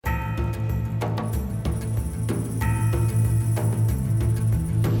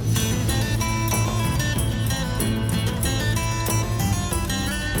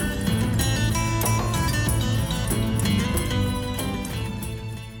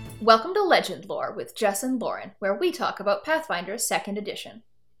Welcome to Legend Lore with Jess and Lauren, where we talk about Pathfinder 2nd Edition.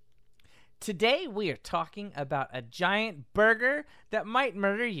 Today we are talking about a giant burger that might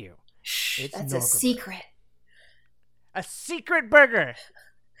murder you. Shh, It's that's a Norgorber. secret. A secret burger!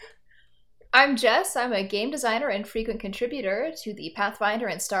 I'm Jess. I'm a game designer and frequent contributor to the Pathfinder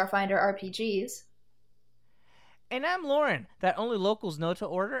and Starfinder RPGs. And I'm Lauren, that only locals know to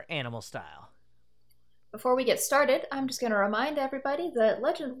order animal style. Before we get started, I'm just going to remind everybody that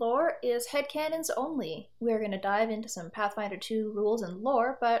Legend Lore is headcanons only. We're going to dive into some Pathfinder 2 rules and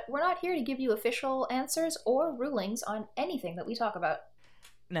lore, but we're not here to give you official answers or rulings on anything that we talk about.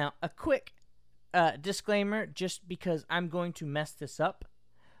 Now, a quick disclaimer, just because I'm going to mess this up.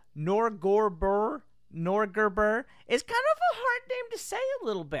 Norgorber is kind of a hard name to say a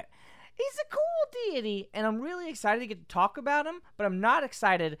little bit. He's a cool deity, and I'm really excited to get to talk about him, but I'm not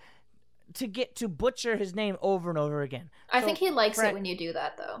excited to get to butcher his name over and over again. I think he likes it when you do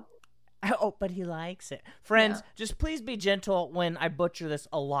that, though. Oh, but he likes it. Friends, just please be gentle when I butcher this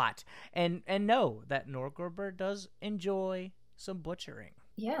a lot. And know that Norgorber does enjoy some butchering.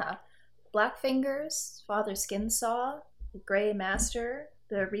 Yeah. Blackfingers, Father Skinsaw, Grey Master,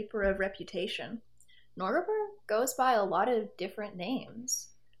 the Reaper of Reputation. Norgorber goes by a lot of different names.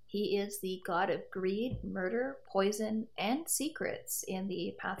 He is the god of greed, murder, poison, and secrets in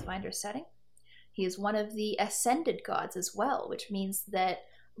the Pathfinder setting. He is one of the ascended gods as well, which means that,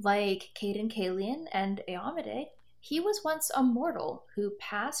 like Caden Kalian and Eomade, he was once a mortal who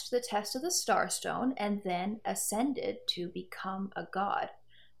passed the test of the Starstone and then ascended to become a god.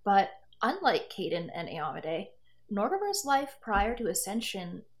 But unlike Caden and Eomade, Norgorber's life prior to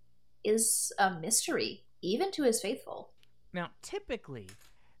ascension is a mystery, even to his faithful. Now, typically,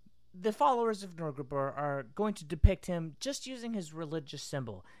 the followers of Norgorber are going to depict him just using his religious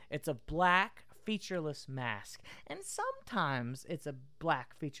symbol. It's a black, featureless mask, and sometimes it's a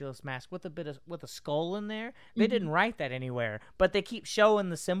black, featureless mask with a skull in there. They didn't write that anywhere, but they keep showing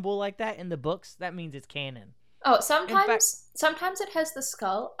the symbol like that in the books. That means it's canon. Oh, sometimes it has the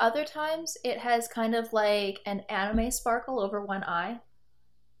skull. Other times it has kind of like an anime sparkle over one eye.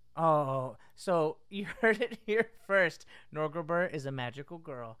 Oh, so you heard it here first. Norgorber is a magical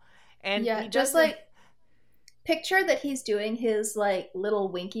girl. And yeah, just like picture that he's doing his like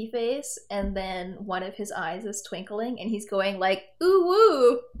little winky face, and then one of his eyes is twinkling, and he's going like ooh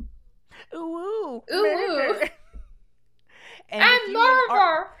woo, ooh woo, ooh woo, and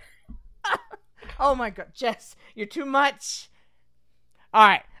Norgorber. Oh my God, Jess, you're too much. All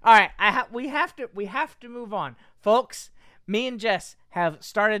right. We have to move on, folks. Me and Jess have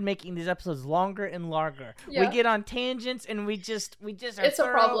started making these episodes longer and longer. Yeah. We get on tangents and we just are it's a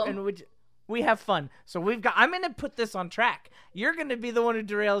problem. And we have fun. So I'm going to put this on track. You're going to be the one who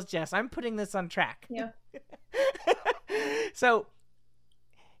derails Jess. I'm putting this on track. Yeah. So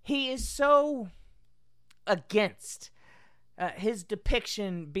he is so against his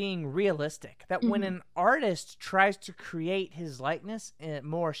depiction being realistic that when an artist tries to create his likeness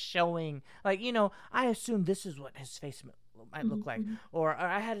more showing, like, I assume this is what his face might look like, or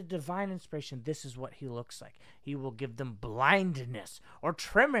I had a divine inspiration, this is what he looks like. He will give them blindness or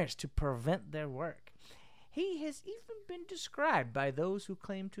tremors to prevent their work. He has even been described by those who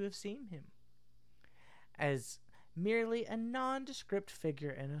claim to have seen him as merely a nondescript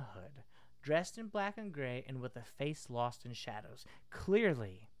figure in a hood, dressed in black and gray and with a face lost in shadows.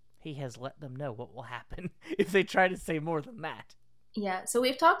 Clearly, he has let them know what will happen if they try to say more than that. Yeah, so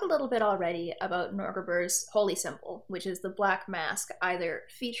we've talked a little bit already about Norgorber's holy symbol, which is the black mask, either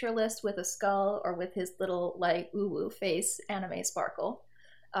featureless with a skull or with his little, like, ooh-woo face anime sparkle.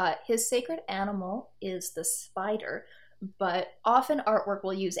 His sacred animal is the spider, but often artwork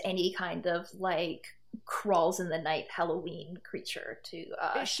will use any kind of, like, crawls in the night Halloween creature to...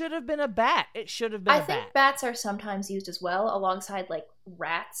 It should have been a bat. I think bats are sometimes used as well, alongside, like,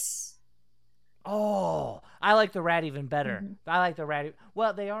 rats. Oh, I like the rat even better. I like the rat.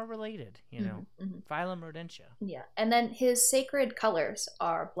 Well, they are related, phylum Rodentia. Yeah, and then his sacred colors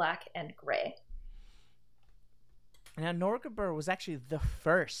are black and gray. Now, Norgorber was actually the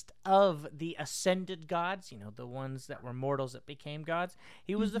first of the ascended gods, the ones that were mortals that became gods.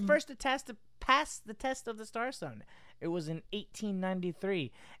 He was the first to pass the test of the Starstone. It was in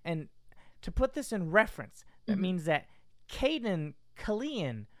 1893. And to put this in reference, that means that Caden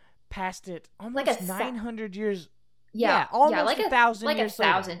Kalian passed it almost like 900 years. Almost 1,000 like years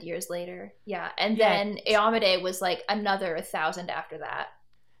 1,000 years later. Yeah, and then Eomade was like another 1,000 after that.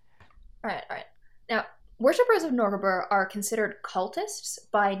 All right. Now, worshippers of Norgorber are considered cultists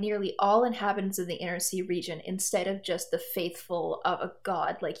by nearly all inhabitants of the Inner Sea region instead of just the faithful of a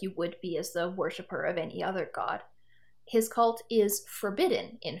god like you would be as the worshipper of any other god. His cult is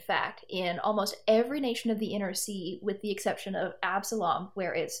forbidden, in fact, in almost every nation of the Inner Sea, with the exception of Absalom,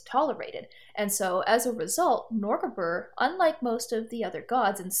 where it's tolerated. And so, as a result, Norgorber, unlike most of the other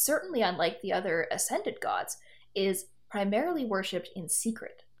gods, and certainly unlike the other ascended gods, is primarily worshipped in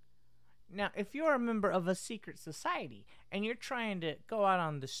secret. Now, if you're a member of a secret society and you're trying to go out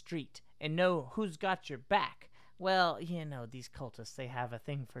on the street and know who's got your back, well, these cultists, they have a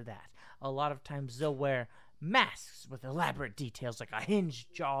thing for that. A lot of times they'll wear masks with elaborate details like a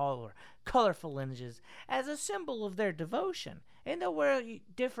hinged jaw or colorful lenses as a symbol of their devotion. And they'll wear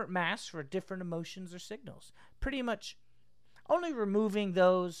different masks for different emotions or signals. Pretty much only removing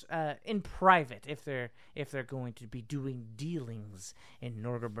those in private if they're going to be doing dealings in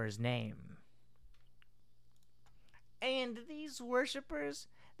Norgorber's name. And these worshippers,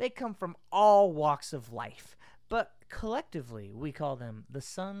 they come from all walks of life, but collectively we call them the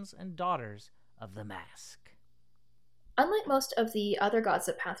sons and daughters of the Mask. Unlike most of the other gods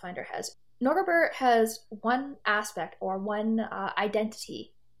that Pathfinder has, Norgorber has one aspect or one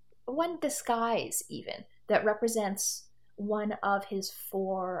identity, one disguise even, that represents one of his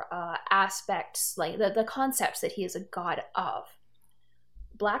four aspects, like the concepts that he is a god of.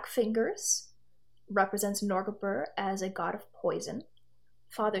 Black Fingers represents Norgorber as a god of poison.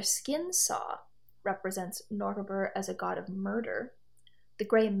 Father Skinsaw represents Norgorber as a god of murder. The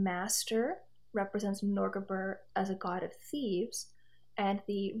Grey Master represents Norgorber as a god of thieves. And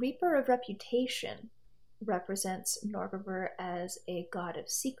the Reaper of Reputation represents Norgorber as a god of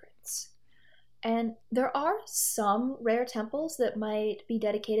secrets. And there are some rare temples that might be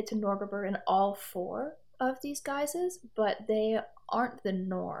dedicated to Norgorber in all four of these guises, but they aren't the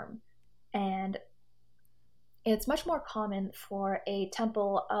norm. And it's much more common for a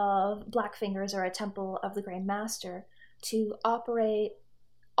temple of Black Fingers or a temple of the Grey Master to operate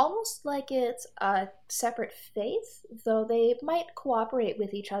almost like it's a separate faith, though they might cooperate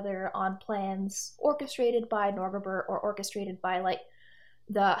with each other on plans orchestrated by Norgorber or orchestrated by like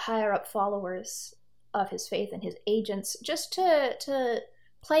the higher up followers of his faith and his agents, just to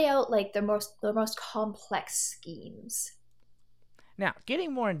play out like the most complex schemes. Now,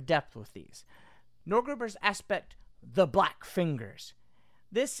 getting more in depth with these, Norgorber's aspect, the Black Fingers.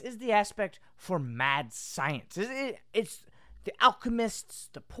 This is the aspect for mad science. It's the alchemists,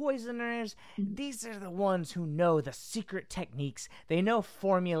 the poisoners. These are the ones who know the secret techniques. They know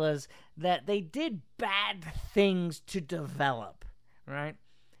formulas that they did bad things to develop, right?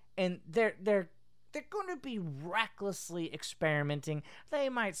 And they're going to be recklessly experimenting. They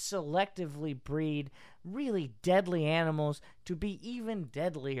might selectively breed really deadly animals to be even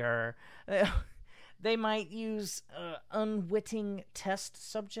deadlier. They might use unwitting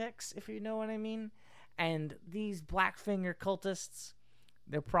test subjects, if you know what I mean. And these Blackfinger cultists,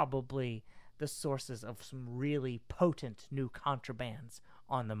 they're probably the sources of some really potent new contrabands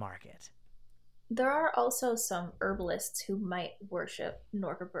on the market. There are also some herbalists who might worship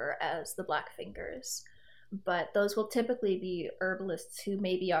Norgorber as the Black Fingers, but those will typically be herbalists who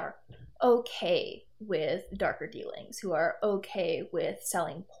maybe are okay with darker dealings, who are okay with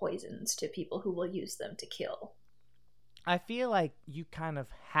selling poisons to people who will use them to kill. I feel like you kind of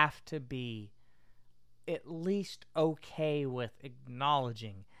have to be at least okay with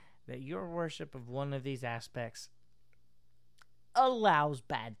acknowledging that your worship of one of these aspects allows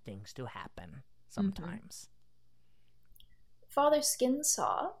bad things to happen sometimes. Father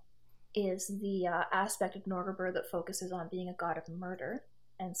Skinsaw is the aspect of Norgorber that focuses on being a god of murder.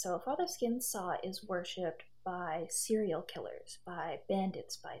 And so Father Skinsaw is worshipped by serial killers, by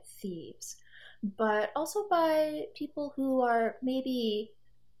bandits, by thieves, but also by people who are maybe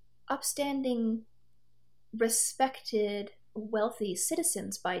upstanding, respected, wealthy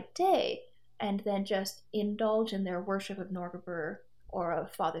citizens by day, and then just indulge in their worship of Norgorber or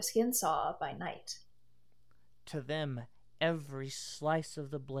of Father Skinsaw by night. To them, every slice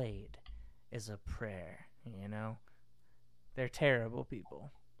of the blade is a prayer, you know? They're terrible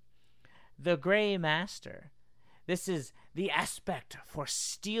people. The Grey Master. This is the aspect for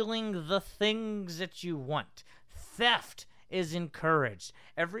stealing the things that you want. Theft is encouraged.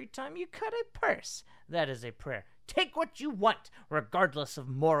 Every time you cut a purse, that is a prayer. Take what you want, regardless of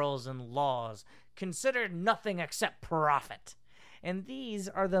morals and laws. Consider nothing except profit. And these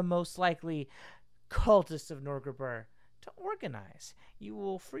are the most likely cultists of Norgorber to organize. You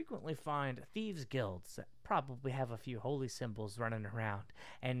will frequently find thieves' guilds that probably have a few holy symbols running around,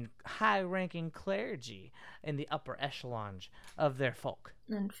 and high-ranking clergy in the upper echelons of their folk.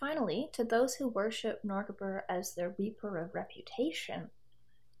 And finally, to those who worship Norgorber as their Reaper of Reputation,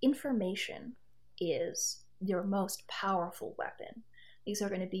 information is your most powerful weapon. These are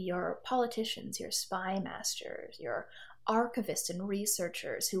going to be your politicians, your spy masters, your archivists and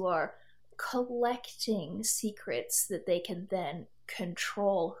researchers who are collecting secrets that they can then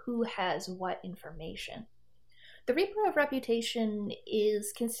control who has what information. The Reaper of Reputation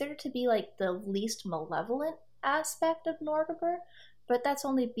is considered to be like the least malevolent aspect of Norgorber, but that's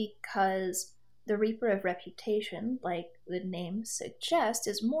only because the Reaper of Reputation, like the name suggests,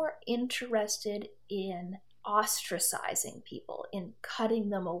 is more interested in ostracizing people, in cutting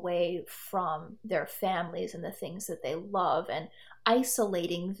them away from their families and the things that they love, and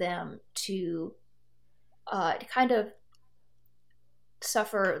isolating them to kind of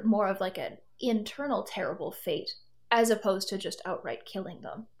suffer more of like an internal terrible fate as opposed to just outright killing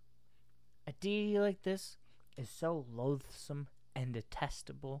them. A deity like this is so loathsome and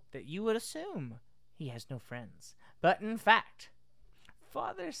detestable that you would assume he has no friends. But in fact,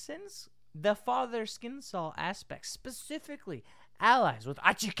 the Father Skinsaw aspect specifically allies with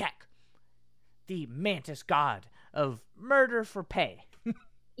Achikek, the mantis god of murder for pay.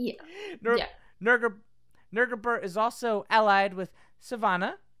 Yeah. Norgorber is also allied with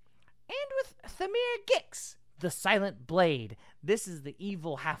Savannah and with Thamir Gix, the Silent Blade. This is the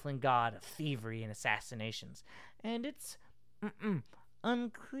evil halfling god of thievery and assassinations. And it's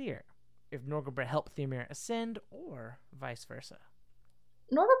unclear if Norgorber helped Thamir ascend or vice versa.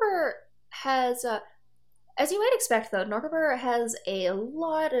 Norgorber has, as you might expect though, Norgorber has a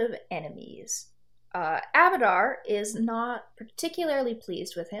lot of enemies. Abadar is not particularly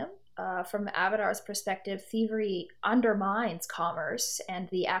pleased with him. From Abadar's perspective, thievery undermines commerce and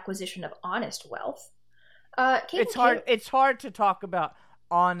the acquisition of honest wealth. It's hard to talk about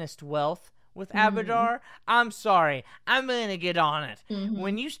honest wealth with Abadar. I'm sorry. I'm going to get on it.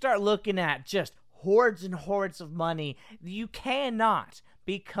 When you start looking at just hordes and hordes of money, you cannot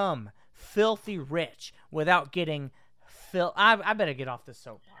become filthy rich without getting I better get off this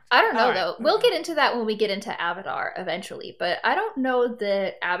soapbox. I don't know, though. We'll get into that when we get into Abadar eventually, but I don't know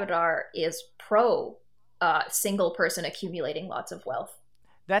that Abadar is pro single person accumulating lots of wealth.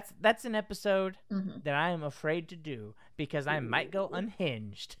 That's an episode that I am afraid to do because I might go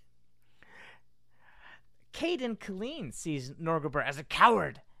unhinged. Caden Colleen sees Norgorber as a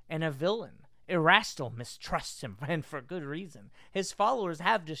coward and a villain. Erastil mistrusts him, and for good reason. His followers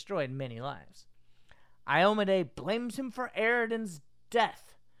have destroyed many lives. Iomade blames him for Eridan's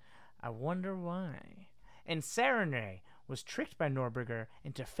death. I wonder why. And Sarenrae was tricked by Norberger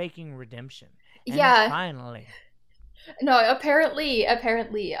into faking redemption. And finally... No, apparently,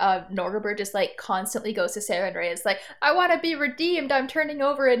 Norgorber just like constantly goes to Sarenrae. It's like, I want to be redeemed. I'm turning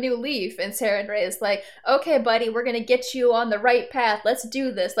over a new leaf. And Sarenrae is like, okay, buddy, we're gonna get you on the right path. Let's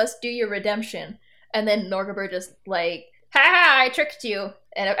do this. Let's do your redemption. And then Norgorber just like, ha! I tricked you.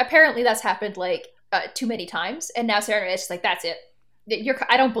 And apparently that's happened like too many times. And now Sarenrae is just like, that's it.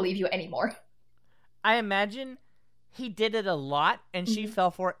 I don't believe you anymore. I imagine he did it a lot, and she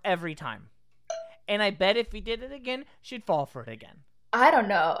fell for it every time. And I bet if he did it again, she'd fall for it again. I don't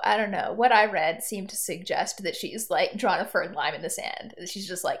know. What I read seemed to suggest that she's like drawn a firm line in the sand. She's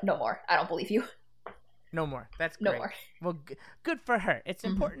just like, no more. I don't believe you. No more. That's great. No more. Well, good for her. It's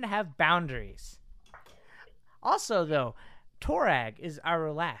important to have boundaries. Also, though, Torag is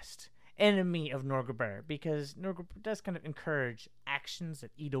our last enemy of Norgorber because Norgorber does kind of encourage actions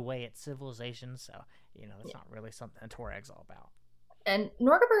that eat away at civilization. So, it's not really something Torag's all about. And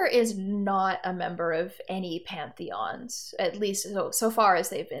Norgorber is not a member of any pantheons, at least so far as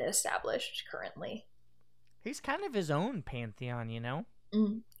they've been established currently. He's kind of his own pantheon,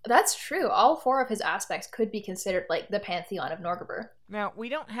 That's true. All four of his aspects could be considered like the pantheon of Norgorber. Now, we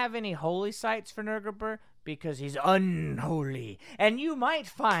don't have any holy sites for Norgorber because he's unholy. And you might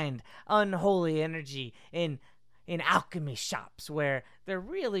find unholy energy in alchemy shops where they're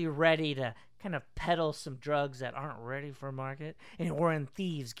really ready to kind of peddle some drugs that aren't ready for market, or in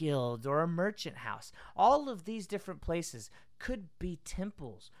thieves' guilds or a merchant house. All of these different places could be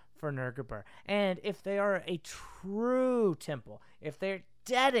temples for Norgorber. And if they are a true temple, if they're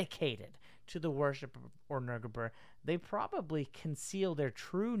dedicated to the worship of Norgorber, they probably conceal their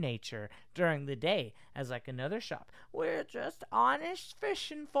true nature during the day as like another shop. We're just honest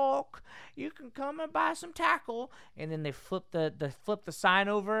fishing folk. You can come and buy some tackle. And then they flip the sign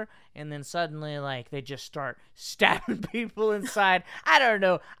over, and then suddenly like they just start stabbing people inside. I don't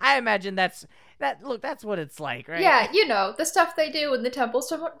know. I imagine that's what it's like, right? Yeah, the stuff they do in the temples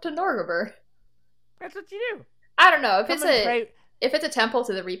to Norgorber. That's what you do. I don't know if it's a temple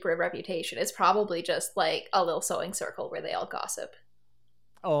to the Reaper of Reputation, it's probably just like a little sewing circle where they all gossip.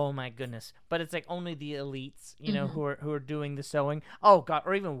 Oh my goodness! But it's like only the elites, Mm-hmm. who are doing the sewing. Oh god,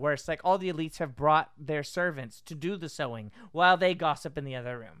 or even worse, like all the elites have brought their servants to do the sewing while they gossip in the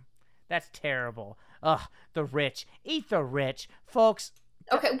other room. That's terrible. Ugh, the rich eat the rich, folks.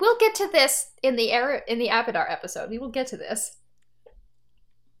 Okay, we'll get to this in the Abadar episode. We will get to this.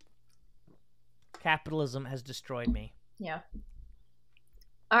 Capitalism has destroyed me. Yeah.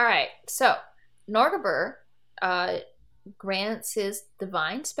 All right. So Norgorber grants his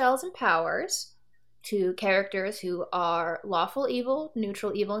divine spells and powers to characters who are lawful evil,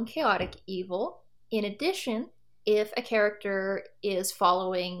 neutral evil, and chaotic evil. In addition, if a character is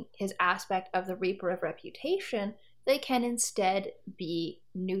following his aspect of the Reaper of Reputation, they can instead be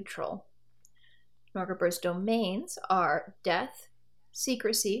neutral. Norgorber's domains are death,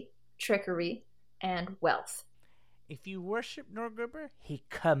 secrecy, trickery, and wealth. If you worship Norgorber, he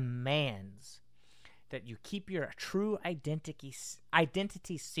commands that you keep your true identity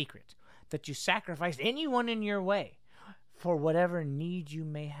secret, that you sacrifice anyone in your way for whatever need you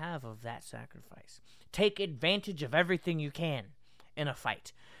may have of that sacrifice. Take advantage of everything you can in a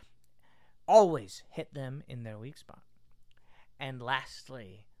fight. Always hit them in their weak spot. And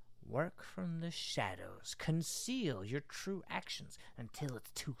lastly, work from the shadows. Conceal your true actions until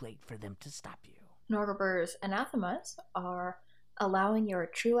it's too late for them to stop you. Norgorber's anathemas are allowing your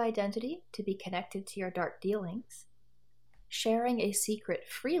true identity to be connected to your dark dealings, sharing a secret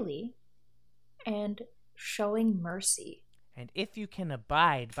freely, and showing mercy. And if you can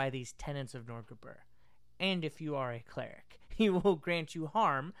abide by these tenets of Norgorber, and if you are a cleric, he will grant you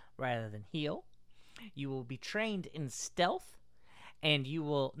harm rather than heal. You will be trained in stealth, and you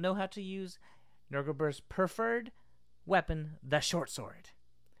will know how to use Norgorber's preferred weapon, the short sword.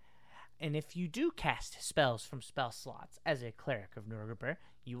 And if you do cast spells from spell slots as a cleric of Norgorber,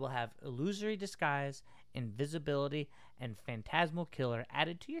 you will have illusory disguise, invisibility, and phantasmal killer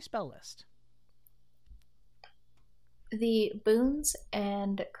added to your spell list. The boons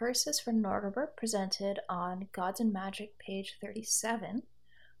and curses for Norgorber presented on Gods and Magic page 37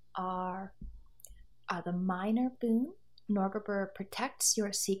 are the minor boon. Norgorber protects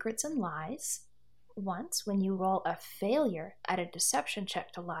your secrets and lies. Once, when you roll a failure at a deception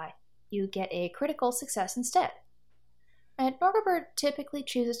check to lie, you get a critical success instead. And Norgorber typically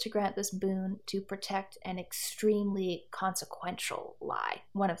chooses to grant this boon to protect an extremely consequential lie,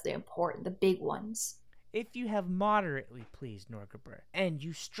 one of the big ones. If you have moderately pleased Norgorber, and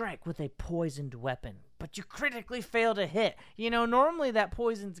you strike with a poisoned weapon, but you critically fail to hit, normally that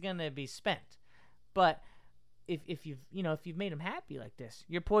poison's gonna be spent. But if you've made him happy like this,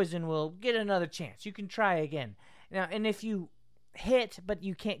 your poison will get another chance. You can try again. Now, and if you hit but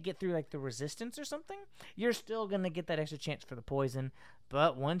you can't get through like the resistance or something, you're still gonna get that extra chance for the poison.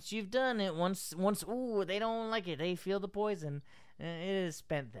 But once you've done it, once they don't like it, they feel the poison, it is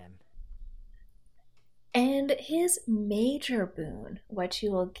spent then. And his major boon, what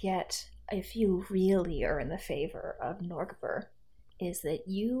you will get if you really are in the favor of Norgorber, is that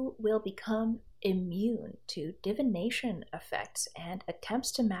you will become immune to divination effects and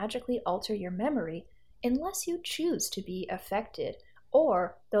attempts to magically alter your memory unless you choose to be affected,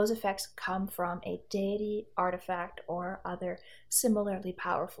 or those effects come from a deity, artifact, or other similarly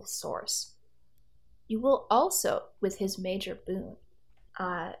powerful source. You will also, with his major boon,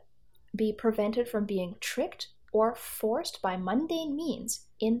 be prevented from being tricked or forced by mundane means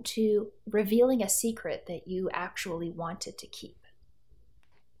into revealing a secret that you actually wanted to keep.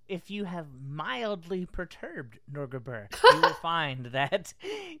 If you have mildly perturbed Norgorber, you will find that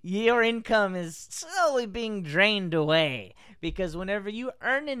your income is slowly being drained away. Because whenever you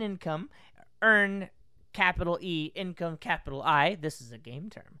earn an income, earn capital E, income capital I, this is a game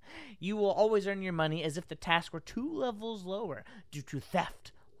term, you will always earn your money as if the task were 2 levels lower due to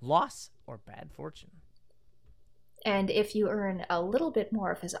theft, loss, or bad fortune. And if you earn a little bit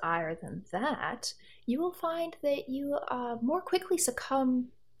more of his ire than that, you will find that you more quickly succumb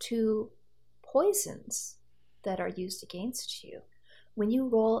to poisons that are used against you. When you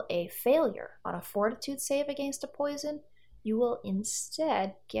roll a failure on a fortitude save against a poison, you will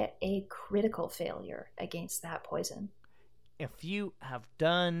instead get a critical failure against that poison. If you have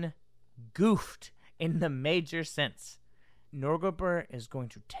done goofed in the major sense, Norgorber is going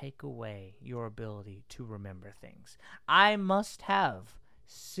to take away your ability to remember things. I must have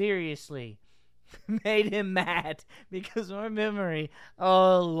seriously made him mad because my memory,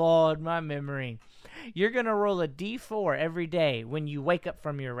 oh Lord, my memory. You're going to roll a d4 every day when you wake up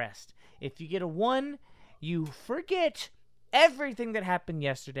from your rest. If you get a 1, you forget everything that happened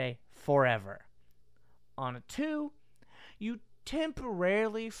yesterday forever. On a 2, you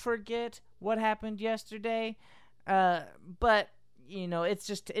temporarily forget what happened yesterday, but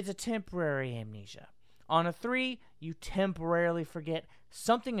it's a temporary amnesia. On a 3, you temporarily forget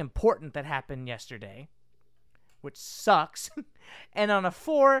something important that happened yesterday, which sucks. And on a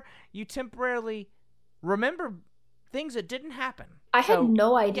 4, you temporarily remember things that didn't happen. I had So,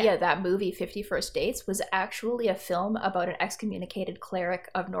 no yeah. idea that movie 50 First Dates was actually a film about an excommunicated cleric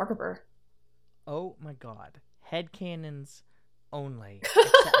of Norgorber. Oh my god. Headcanons only.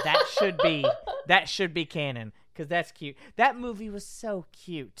 Except that should be canon, because that's cute. That movie was so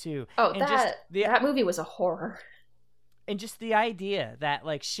cute too. Oh, And just that movie was a horror. and just the idea that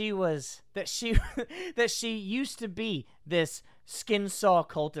like she was that she that she used to be this skin saw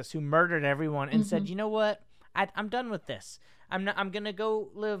cultist who murdered everyone and said, you know what, I'm done with this. I'm gonna go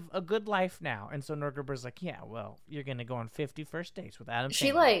live a good life now. And so Norgorber's like, yeah, well, you're gonna go on 50 first dates with Adam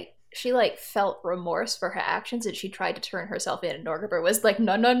Sandler. She felt remorse for her actions and she tried to turn herself in, and Norgorber was like,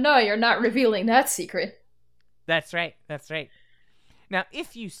 no, no, no, you're not revealing that secret. That's right. That's right. Now,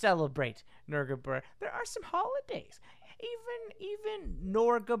 if you celebrate Norgorber, there are some holidays. Even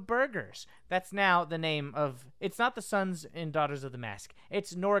Norga Burgers. That's now the name of. It's not the Sons and Daughters of the Mask.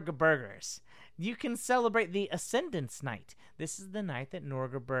 It's Norga Burgers. You can celebrate the Ascendance Night. This is the night that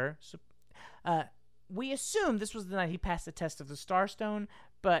Norgorber. We assume this was the night he passed the test of the Starstone,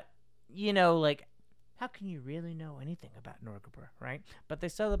 but like, how can you really know anything about Norgorber, right? But they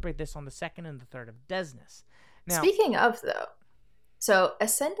celebrate this on the 2nd and the 3rd of Desnas. Now, Speaking of, though, so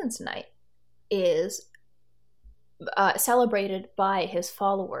Ascendance Night is celebrated by his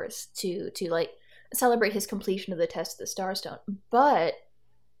followers to like celebrate his completion of the test of the Starstone, but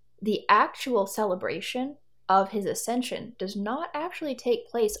the actual celebration of his ascension does not actually take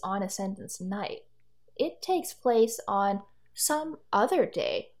place on Ascendance Night. It takes place on some other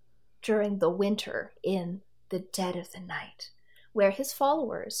day during the winter, in the dead of the night, where his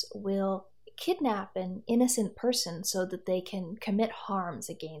followers will kidnap an innocent person so that they can commit harms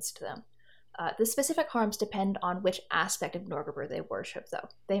against them. The specific harms depend on which aspect of Norgorber they worship, though.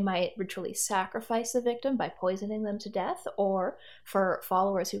 They might ritually sacrifice the victim by poisoning them to death, or for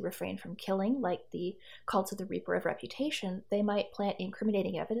followers who refrain from killing, like the cults of the Reaper of Reputation, they might plant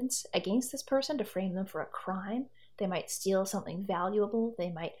incriminating evidence against this person to frame them for a crime. They might steal something valuable.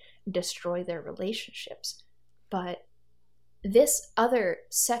 They might destroy their relationships. But this other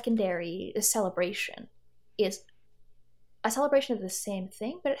secondary celebration is a celebration of the same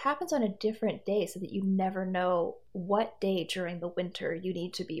thing, but it happens on a different day so that you never know what day during the winter you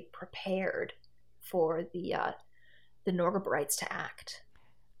need to be prepared for the Norgorberites to act.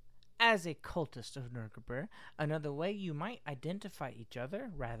 as a cultist of Norgorber, another way you might identify each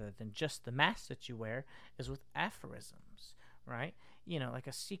other rather than just the mask that you wear is with aphorisms, right? Like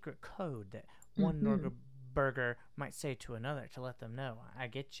a secret code that one Norgorberger might say to another to let them know, I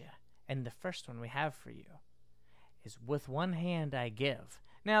get you. And the first one we have for you is, with one hand I give.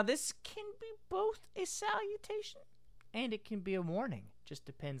 Now, this can be both a salutation and it can be a warning. Just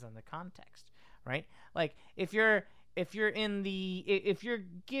depends on the context, right? Like, if you're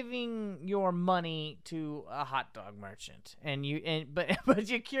giving your money to a hot dog merchant but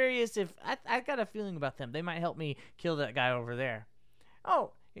you're curious if I got a feeling about them, they might help me kill that guy over there.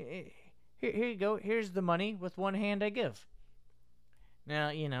 Oh, here you go. Here's the money. With one hand I give.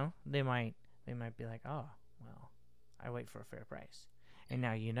 Now, they might be like, oh, well, I wait for a fair price. And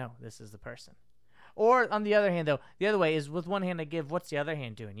now this is the person. Or on the other hand, though, the other way is, with one hand I give, what's the other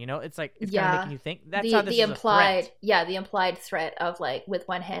hand doing? It's like, it's kind of making you think. That's how this is a threat. Yeah, the implied threat of like, with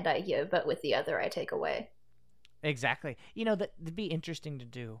one hand I give, but with the other I take away. Exactly. That'd be interesting to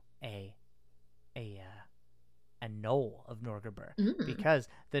do a knoll of Norgorber, because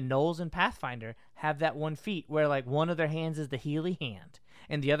the knolls in Pathfinder have that one feat where like one of their hands is the Healy hand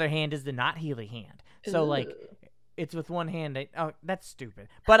and the other hand is the not Healy hand. So like, it's with one hand. Oh, that's stupid,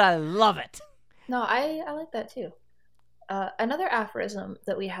 but I love it. No, I like that too. Another aphorism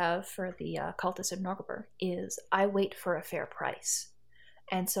that we have for the cultists of Norgorber is, I wait for a fair price.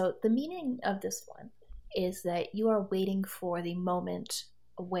 And so the meaning of this one is that you are waiting for the moment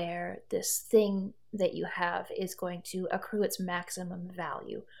where this thing that you have is going to accrue its maximum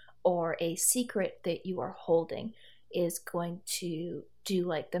value, or a secret that you are holding is going to do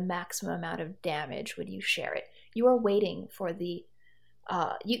like the maximum amount of damage when you share it. You are waiting for the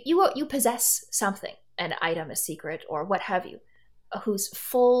you possess something, an item, a secret, or what have you, whose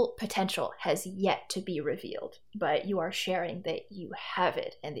full potential has yet to be revealed, but you are sharing that you have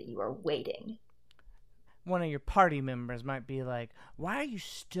it and that you are waiting. One of your party members might be like, why are you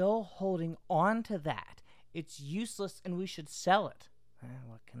still holding on to that? It's useless and we should sell it.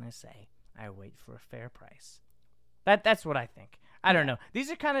 What can I say? I wait for a fair price. That's what I think. I don't know.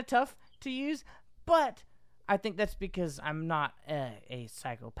 These are kind of tough to use, but I think that's because I'm not a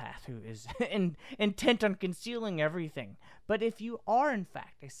psychopath who is intent on concealing everything. But if you are, in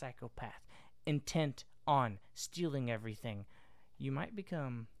fact, a psychopath intent on stealing everything, you might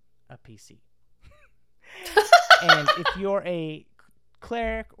become a PC. And if you're a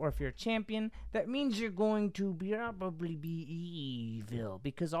cleric or if you're a champion, that means you're going to probably be evil,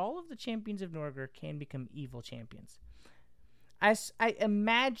 because all of the champions of Norgor can become evil champions. I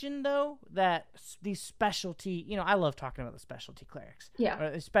imagine, though, that these specialty, I love talking about the specialty clerics. Yeah.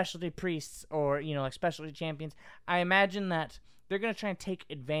 Or specialty priests, or, like specialty champions. I imagine that they're going to try and take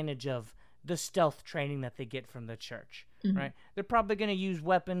advantage of the stealth training that they get from the church, right? They're probably going to use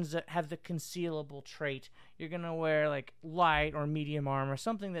weapons that have the concealable trait. You're going to wear, like, light or medium armor,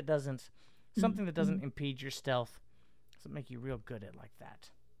 something that doesn't impede your stealth. Something make you real good at like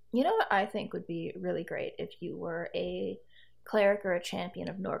that. You know what I think would be really great if you were a cleric or a champion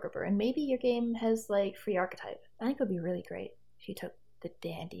of Norgorber, and maybe your game has like free archetype. I think it would be really great if you took the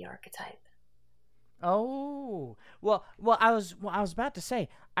dandy archetype. Oh, well, I was about to say,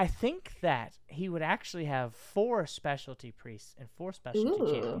 I think that he would actually have 4 specialty priests and 4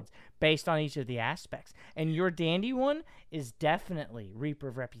 specialty champions based on each of the aspects. And your dandy one is definitely Reaper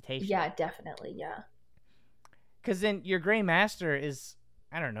of Reputation. Yeah, definitely, yeah. Because then your Grey Master is,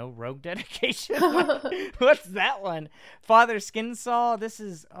 I don't know, Rogue Dedication? What's that one? Father Skinsaw? This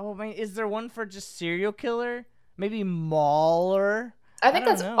is, oh man, is there one for just Serial Killer? Maybe Mauler? I think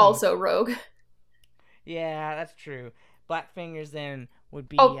that's also Rogue. Yeah, that's true. Blackfingers then would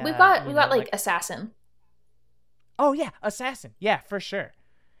be. Oh, we've got like Assassin. Oh yeah, Assassin. Yeah, for sure.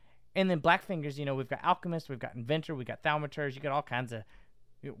 And then Blackfingers, we've got Alchemist, we've got Inventor, we've got Thaumaturge, you got all kinds of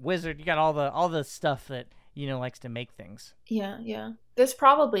Wizard, you got all the stuff that likes to make things. Yeah, yeah. There's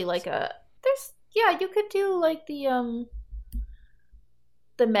probably like you could do like the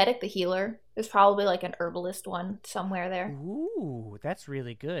medic, the healer. There's probably like an herbalist one somewhere there. Ooh, that's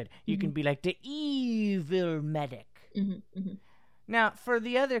really good. You can be like the evil medic. Now, for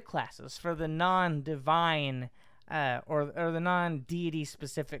the other classes, for the non-divine or the non-deity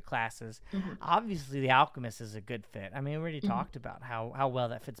specific classes, obviously the alchemist is a good fit. I mean, we already talked about how well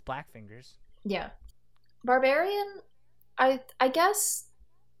that fits Blackfingers. Yeah. Barbarian, I guess,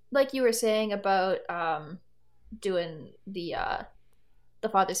 like you were saying about doing the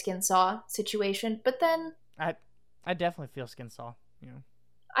Father Skinsaw situation, but then I definitely feel Skinsaw.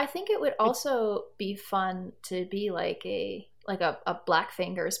 I think it would also be fun to be like a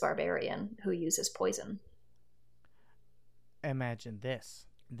Blackfingers barbarian who uses poison. Imagine this.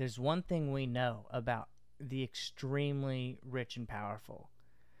 There's one thing we know about the extremely rich and powerful.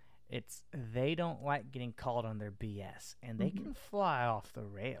 It's they don't like getting called on their BS, and they can fly off the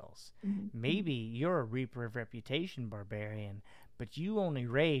rails. Maybe you're a Reaper of Reputation barbarian, but you only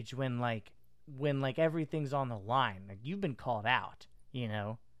rage when everything's on the line. Like you've been called out,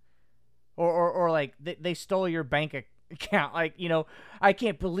 or like they stole your bank account. Like, I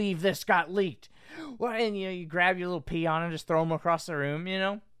can't believe this got leaked. Well, and you grab your little peon and just throw them across the room.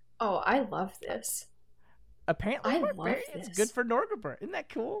 Oh, I love this. Apparently, I love it's this. good for Norgorber. Isn't that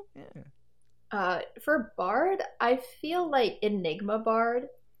cool? Yeah. For Bard, I feel like Enigma Bard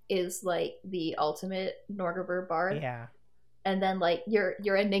is like the ultimate Norgorber Bard. Yeah. And then like your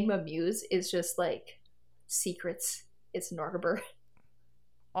Enigma Muse is just like secrets. It's Norgorber.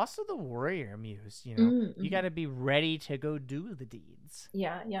 Also, the Warrior Muse. You got to be ready to go do the deeds.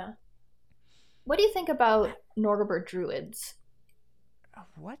 Yeah, yeah. What do you think about Norgorber Druids?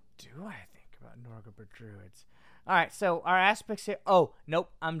 What do I think about Norgorber Druids? All right, so our aspects here. Oh,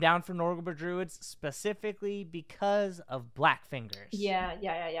 nope. I'm down for Norgorber Druids specifically because of Blackfingers. Yeah.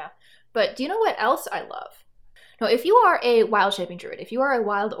 But do you know what else I love? No, if you are a wild shaping druid, if you are a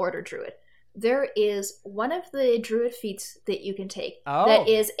wild order druid, there is one of the druid feats that you can take that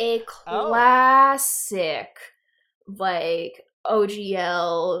is a classic, like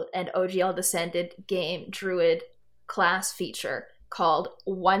OGL and OGL descended game druid class feature called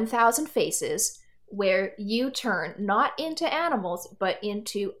 1000 Faces, where you turn not into animals but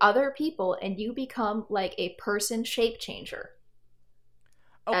into other people and you become like a person shape changer.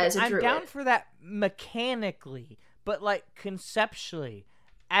 Okay, as a druid. I'm down for that mechanically, but like conceptually,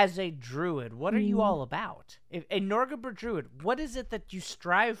 as a druid, what are you all about? A Norgorber druid, what is it that you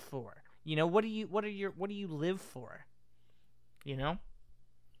strive for? What do you live for?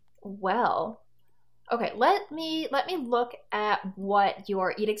 Well, okay, let me look at what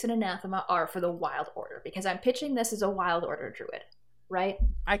your edicts and anathema are for the wild order, because I'm pitching this as a wild order druid, right?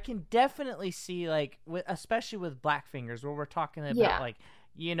 I can definitely see, like, especially with Blackfingers, where we're talking about like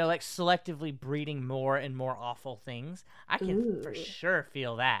selectively breeding more and more awful things. I can for sure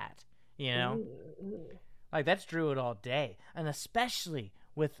feel that. Ooh. Like that's druid all day, and especially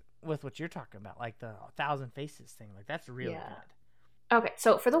with what you're talking about, like the thousand faces thing. Like that's really Yeah. good. Okay,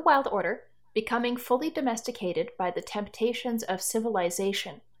 so for the Wild Order, becoming fully domesticated by the temptations of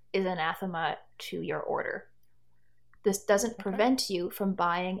civilization is anathema to your order. This doesn't Okay. prevent you from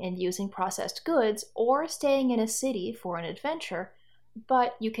buying and using processed goods or staying in a city for an adventure,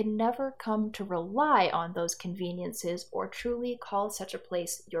 but you can never come to rely on those conveniences or truly call such a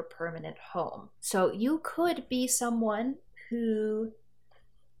place your permanent home. So you could be someone who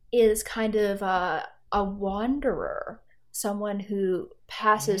is kind of a wanderer, someone who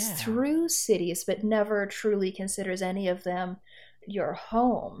passes Yeah, through cities but never truly considers any of them your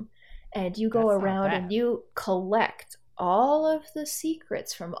home. And you go that's not around and bad. you collect all of the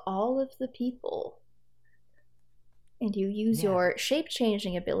secrets from all of the people. And you use Yeah, your shape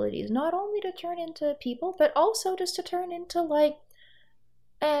changing abilities not only to turn into people, but also just to turn into like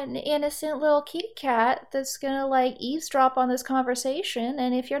an innocent little kitty cat that's gonna like eavesdrop on this conversation.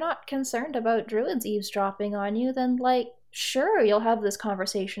 And if you're not concerned about druids eavesdropping on you, then like sure, you'll have this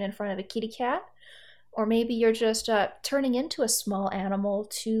conversation in front of a kitty cat. Or maybe you're just turning into a small animal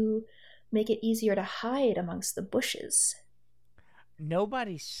to make it easier to hide amongst the bushes.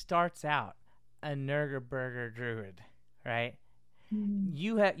 nobody starts out a Nurgerberger druid, right? Mm,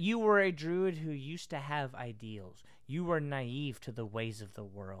 You were a druid who used to have ideals. You were naive to the ways of the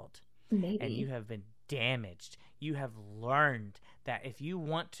world, and you maybe. have been damaged. You have learned that if you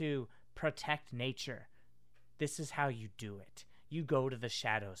want to protect nature, this is how you do it. You go to the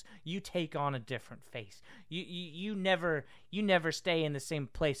shadows. You take on a different face. You never stay in the same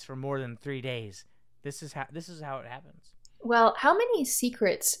place for more than 3 days. This is how it happens. Well, how many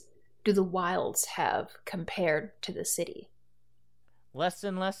secrets do the wilds have compared to the city? Less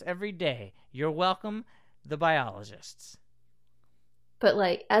and less every day. You're welcome, the biologists. But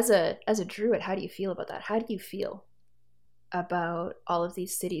like as a druid, how do you feel about that? How do you feel about all of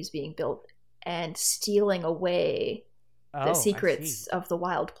these cities being built and stealing away the Oh, I see. secrets of the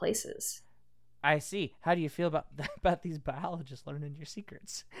wild places? I see. How do you feel about about these biologists learning your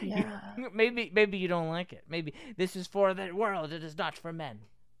secrets? You, Yeah. maybe you don't like it. Maybe this is for the world. It is not for men.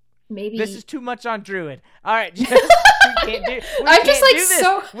 This is Maybe too much on druid. All right, Jess, we I'm just can't like do this.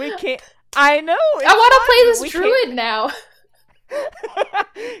 so We can't. I know. I It's want to play fun, but this we druid now.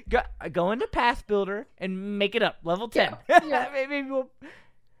 can't. Go into Path Builder and make it up. Level 10. Yeah. Yeah. Maybe we'll.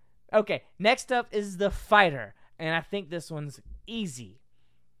 Okay. Next up is the fighter, and I think this one's easy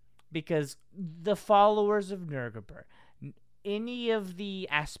because the followers of Norgorber, any of the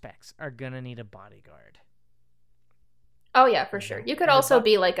aspects are gonna need a bodyguard. Oh yeah, for You sure. know, You could and also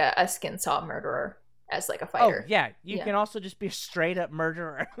be like a skin saw murderer as like a oh fighter. yeah, you Yeah. can also just be a straight up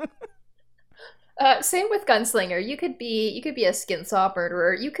murderer. Same with gunslinger. You could be a skin saw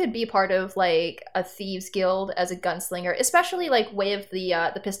murderer. You could be part of like a thieves guild as a gunslinger, especially like Way of the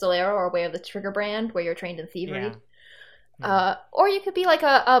Pistolero or Way of the Trigger Brand, where you're trained in Yeah, thievery. yeah. Or you could be like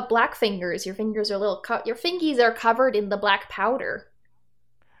a black fingers. Your fingers are your fingies are covered in the black powder.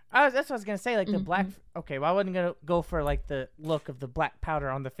 That's what I was gonna say. Like the black. Hmm. Okay, well I wasn't gonna go for like the look of the black powder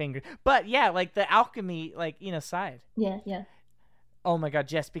on the finger, but yeah, like the alchemy, like side. Yeah, yeah, Oh my god,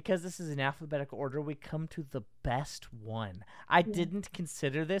 Jess, because this is in alphabetical order, we come to the best one. I yeah, didn't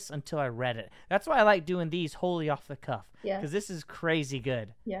consider this until I read it. That's why I like doing these wholly off the cuff, yeah, because this is crazy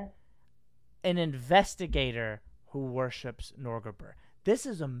good. yeah. An investigator who worships Norgorber. This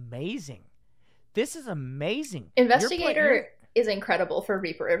is amazing. This is amazing. Investigator is incredible for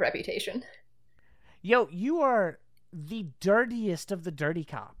Reaper of Reputation. Yo, you are the dirtiest of the dirty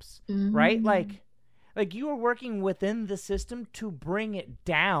cops, right? Mm. Like you are working within the system to bring it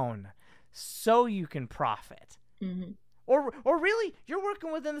down so you can profit. Mm-hmm. Or really, you're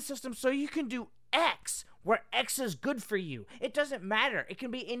working within the system so you can do X, where X is good for you. It doesn't matter. It can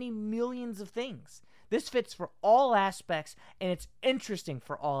be any millions of things. This fits for all aspects, and it's interesting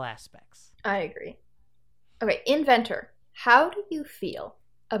for all aspects. I agree. Okay, inventor. How do you feel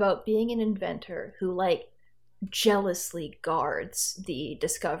about being an inventor who like jealously guards the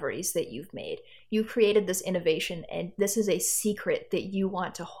discoveries that you've made? You created this innovation and this is a secret that you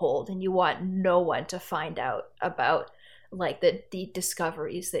want to hold and you want no one to find out about like the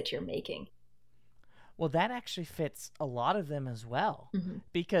discoveries that you're making. Well, that actually fits a lot of them as well, Mm-hmm.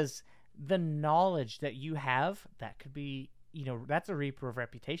 because the knowledge that you have, that could be, that's a Reaper of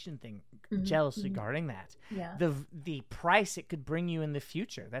Reputation thing, Mm-hmm. jealously Mm-hmm. guarding that. Yeah. The price it could bring you in the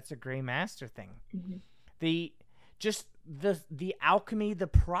future, that's a Grey Master thing. Mm-hmm. The just the alchemy, the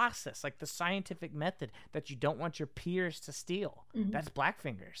process, like the scientific method that you don't want your peers to steal, Mm-hmm. that's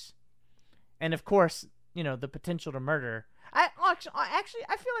Blackfingers. And of course, the potential to murder. I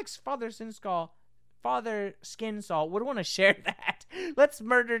feel like Father Sinskull Father Skinsaw would want to share that. Let's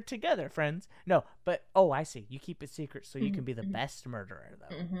murder together, friends. No, but, I see. You keep it secret so you can be the best murderer,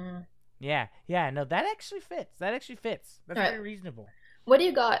 though. Mm-hmm. Yeah, no, that actually fits. That's All right. very reasonable. What do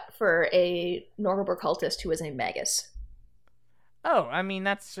you got for a Norgorber cultist who is a magus? Oh, I mean,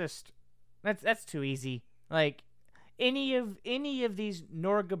 that's too easy. Like, any of these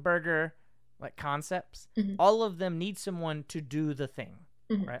Norgorber like concepts, all of them need someone to do the thing,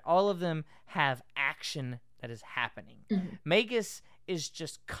 right? All of them have action that is happening. Magus is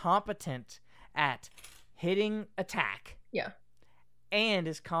just competent at hitting attack. Yeah. And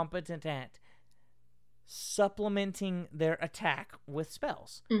is competent at supplementing their attack with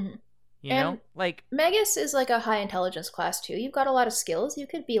spells. You know? Like, magus is like a high intelligence class too. You've got a lot of skills. You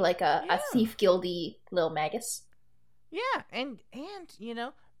could be like a thief guildy little magus. Yeah, and you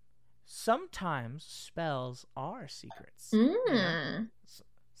know, sometimes spells are secrets. You know?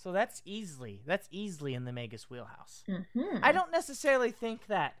 So that's easily in the Magus wheelhouse. I don't necessarily think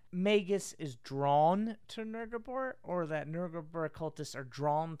that Magus is drawn to Norgorber or that Norgorber occultists are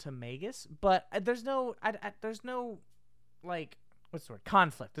drawn to Magus, but there's no like, what's the word?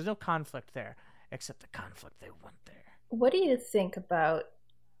 Conflict. There's no conflict there, except the conflict they want there. What do you think about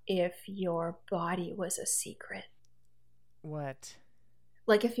if your body was a secret? What?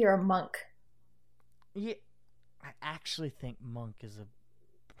 Like if you're a monk. Yeah, I actually think monk is a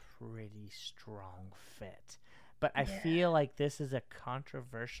pretty strong fit. But I feel like this is a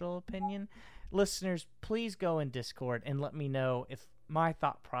controversial opinion. Listeners, please go in Discord and let me know if my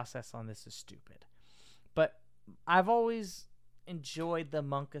thought process on this is stupid. But I've always enjoyed the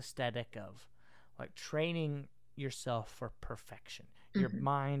monk aesthetic of like training yourself for perfection. Your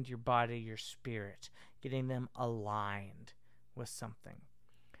mind, your body, your spirit, getting them aligned with something.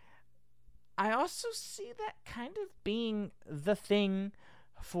 I also see that kind of being the thing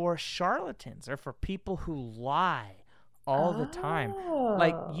for charlatans or for people who lie all the time.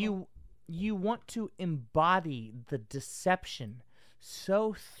 Like you want to embody the deception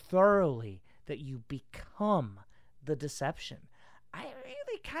so thoroughly that you become the deception. I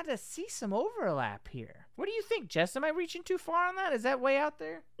really kind of see some overlap here. What do you think, Jess? Am I reaching too far on that? Is that way out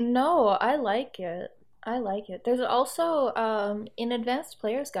there? No, I like it. There's also, in Advanced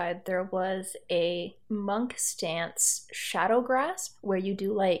Player's Guide, there was a monk stance shadow grasp where you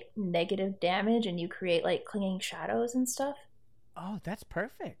do like negative damage and you create like clinging shadows and stuff. Oh, that's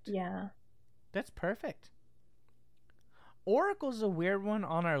perfect. Yeah. That's perfect. Oracle's a weird one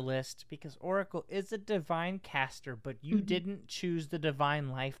on our list because Oracle is a divine caster, but you didn't choose the divine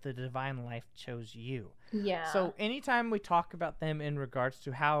life. The divine life chose you. Yeah. So anytime we talk about them in regards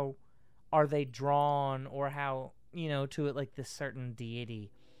to how are they drawn or how, you know, to it like this certain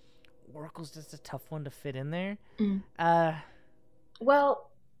deity, Oracle's just a tough one to fit in there. Well,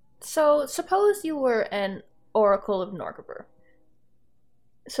 so suppose you were an Oracle of Norgorber.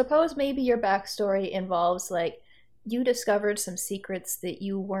 Suppose maybe your backstory involves like you discovered some secrets that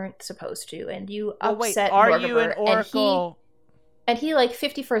you weren't supposed to, and you upset are Norgorber, you an Oracle? And he like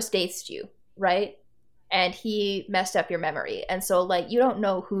 51st dates you, right? And he messed up your memory. And so like you don't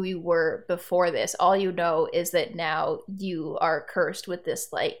know who you were before this. All you know is that now you are cursed with this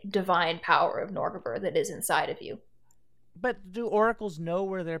like divine power of Norgorber that is inside of you. But do oracles know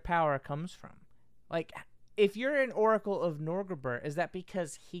where their power comes from? Like, if you're an Oracle of Norgorber, is that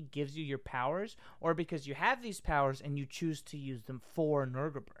because he gives you your powers, or because you have these powers and you choose to use them for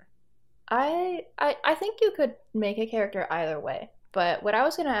Norgorber? I think you could make a character either way. But what I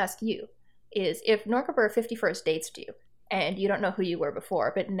was going to ask you is if Norgorber 51st dates you, and you don't know who you were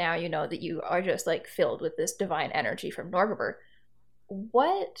before, but now you know that you are just like filled with this divine energy from Norgorber,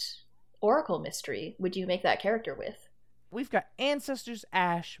 what Oracle mystery would you make that character with? We've got Ancestors,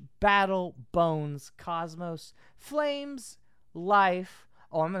 Ash, Battle, Bones, Cosmos, Flames, Life.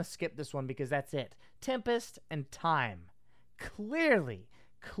 Oh, I'm going to skip this one because that's it. Tempest and Time. Clearly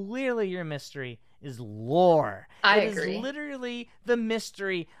your mystery is lore. I agree. It is literally the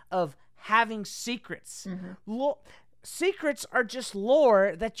mystery of having secrets. Secrets are just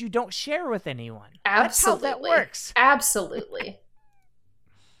lore that you don't share with anyone. Absolutely. That's how that works. Absolutely.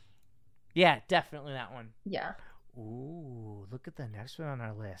 Yeah, definitely that one. Yeah. Ooh, look at the next one on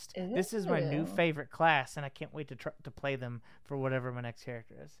our list. Ooh. This is my new favorite class, and I can't wait to play them for whatever my next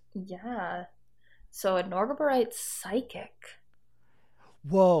character is. Yeah. So a Norgorberite psychic.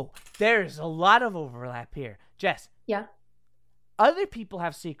 Whoa, there's a lot of overlap here. Jess. Yeah. Other people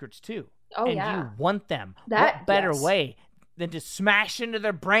have secrets too. Oh, and yeah. you want them. What better way than to smash into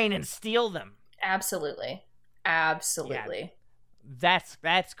their brain and steal them? Absolutely. Yeah.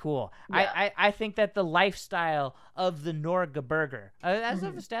 That's cool. Yeah. I think that the lifestyle of the Norgorber, as I've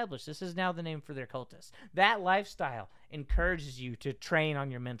Mm-hmm. established, this is now the name for their cultists. That lifestyle encourages you to train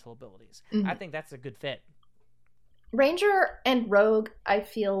on your mental abilities. I Mm-hmm. think that's a good fit. Ranger and Rogue, I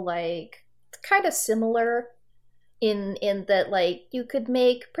feel like kind of similar in that like you could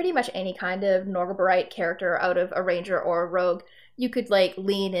make pretty much any kind of Norgorberite character out of a Ranger or a Rogue. You could like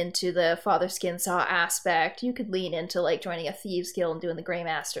lean into the Father Skin Saw aspect. You could lean into like joining a thieves guild and doing the Grey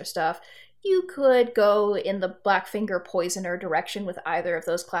Master stuff. You could go in the Blackfinger Poisoner direction with either of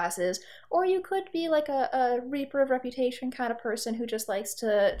those classes, or you could be like a Reaper of Reputation kind of person who just likes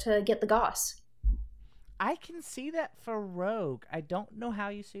to get the goss. I can see that for Rogue. I don't know how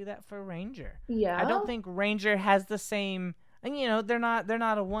you see that for Ranger. I Yeah. don't think Ranger has the same. And they're not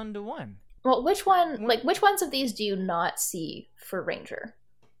a 1-to-1. Well, which ones of these do you not see for Ranger?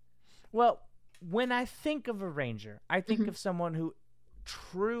 Well, when I think of a Ranger, I think Mm-hmm. of someone who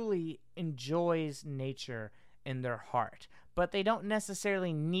truly enjoys nature in their heart, but they don't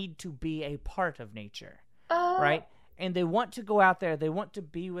necessarily need to be a part of nature, Uh, right? And they want to go out there, they want to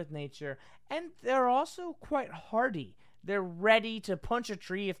be with nature, and they're also quite hardy. They're ready to punch a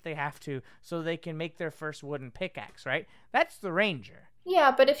tree if they have to so they can make their first wooden pickaxe, right? That's the Ranger.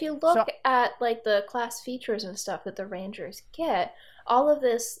 yeah, but if you So, look at like the class features and stuff that the Rangers get, all of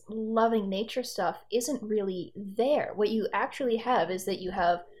this loving nature stuff isn't really there. What you actually have is that you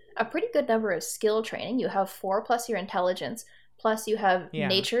have a pretty good number of skill training. You have 4 plus your intelligence, plus you have yeah.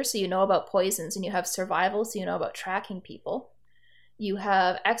 nature, so you know about poisons, and you have survival, so you know about tracking people. You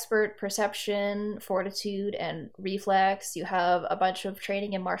have expert perception, fortitude, and reflex. You have a bunch of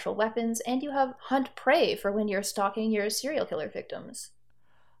training in martial weapons, and you have hunt prey for when you're stalking your serial killer victims.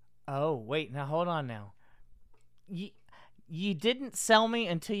 Oh, wait, now hold on now. You, you didn't sell me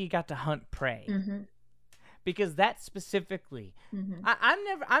until you got to hunt prey. Mm-hmm. Because that specifically, Mm-hmm.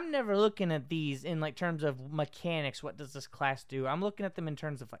 I'm never looking at these in like terms of mechanics. What does this class do? I'm looking at them in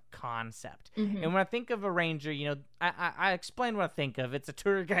terms of like concept. Mm-hmm. And when I think of a ranger, I explain what I think of. It's a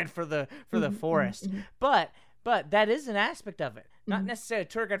tour guide for the Mm-hmm. forest, Mm-hmm. but that is an aspect of it. Not Mm-hmm. necessarily a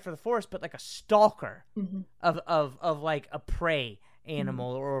tour guide for the forest, but like a stalker Mm-hmm. of like a prey Mm-hmm.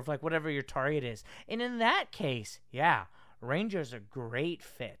 animal or of like whatever your target is. And in that case, yeah, ranger's a great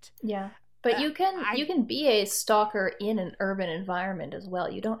fit. Yeah. But you I can be a stalker in an urban environment as well.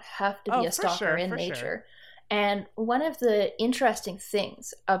 You don't have to be Oh, a for stalker sure, in for sure. nature. And one of the interesting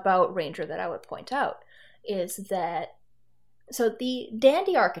things about Ranger that I would point out is that so the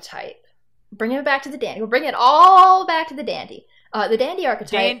dandy archetype, bringing it back to the dandy, we're bringing it all back to the dandy. The dandy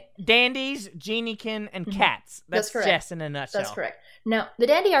archetype. Dandies, geniekin, and Mhm. cats. That's That's correct. Jess in a nutshell. That's correct. Now, the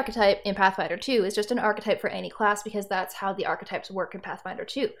dandy archetype in Pathfinder 2 is just an archetype for any class because that's how the archetypes work in Pathfinder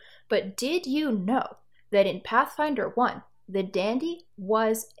 2. But did you know that in Pathfinder 1, the dandy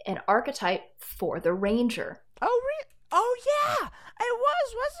was an archetype for the ranger? Oh, yeah. It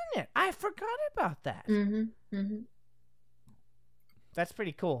was, wasn't it? I forgot about that. Mm-hmm. Mm-hmm. That's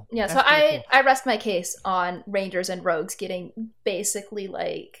pretty cool. Yeah, That's so pretty cool. I rest my case on rangers and rogues getting basically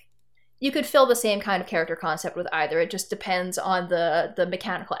like you could fill the same kind of character concept with either. It just depends on the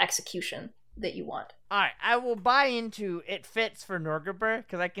mechanical execution that you want. All right, I will buy into it fits for Norgorber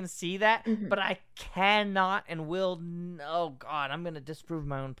because I can see that, Mhm. but I cannot and will. Oh God, I'm gonna disprove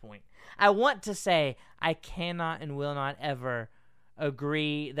my own point. I want to say I cannot and will not ever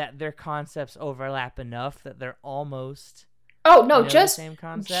agree that their concepts overlap enough that they're almost Oh no, the just same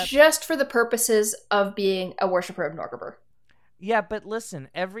concept. just for the purposes of being a worshiper of Norgorber. Yeah, but listen,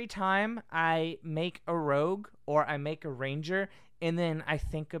 every time I make a rogue or I make a ranger and then I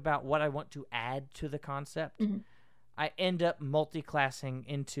think about what I want to add to the concept, Mhm. I end up multi-classing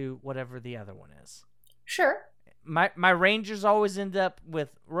into whatever the other one is. Sure. My rangers always end up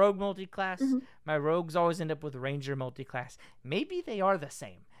with rogue multi-class. Mhm. My rogues always end up with ranger multi-class. Maybe they are the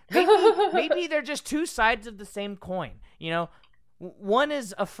same. Maybe they're just two sides of the same coin. You know, one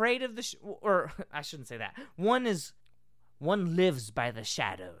is afraid of or I shouldn't say that. One lives by the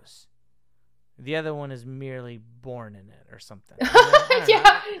shadows. The other one is merely born in it or something. You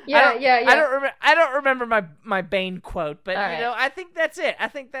know? Yeah. I don't remember my Bane quote, but All right. I think that's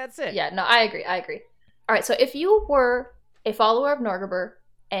it. Yeah, no, I agree. All right, so if you were a follower of Norgorber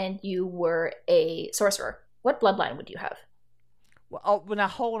and you were a sorcerer, what bloodline would you have? Well, now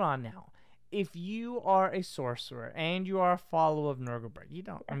hold on now. If you are a sorcerer and you are a follower of Norgorber, you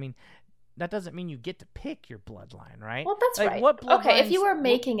don't. I mean, that doesn't mean you get to pick your bloodline, right? Well, that's like, right. What Okay, if you bloodlines- were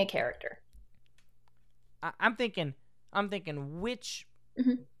making a character. I'm thinking which.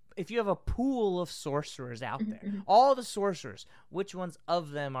 Mhm. If you have a pool of sorcerers out Mhm, there, mhm. all the sorcerers, which ones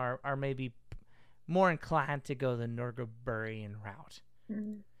of them are maybe more inclined to go the Norgorberian route.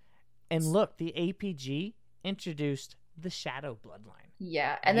 Mm. And look, the APG introduced the Shadow bloodline.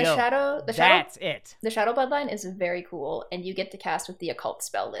 Yeah, and that's it. The Shadow bloodline is very cool, and you get to cast with the occult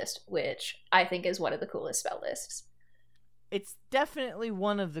spell list, which I think is one of the coolest spell lists. It's definitely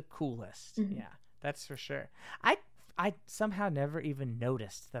one of the coolest. Mm-hmm. Yeah, that's for sure. I somehow never even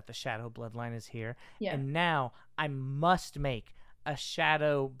noticed that the Shadow bloodline is here. Yeah. And now I must make a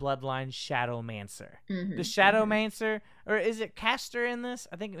Shadow bloodline Shadowmancer. Mm-hmm. The Shadowmancer, or is it Caster in this?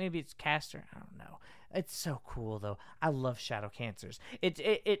 I think maybe it's Caster. I don't know. It's so cool though. I love Shadow Cancers.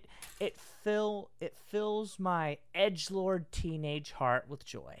 It fills my edgelord teenage heart with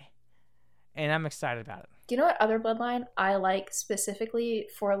joy, and I'm excited about it. Do you know what other bloodline I like specifically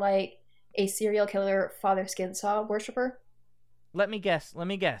for like a serial killer Father Skinsaw worshiper? Let me guess,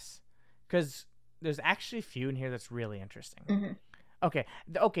 because there's actually a few in here that's really interesting. Mm-hmm. Okay.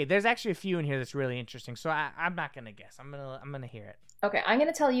 There's actually a few in here that's really interesting. So I'm not gonna guess. I'm gonna hear it. Okay, I'm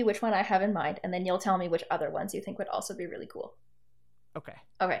gonna tell you which one I have in mind, and then you'll tell me which other ones you think would also be really cool. Okay.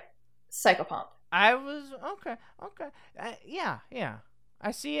 Psychopomp. Yeah.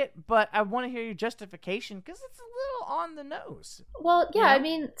 I see it, but I want to hear your justification because it's a little on the nose. Well, yeah, I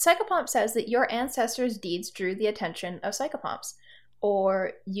mean, Psychopomp says that your ancestors' deeds drew the attention of Psychopomps,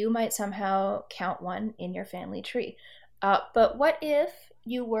 or you might somehow count one in your family tree. But what if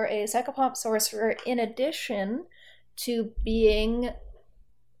you were a Psychopomp sorcerer in addition to being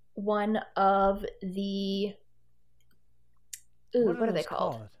one of the... what are they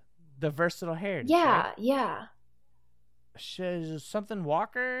called? The versatile heritage. Yeah, right? Yeah. Something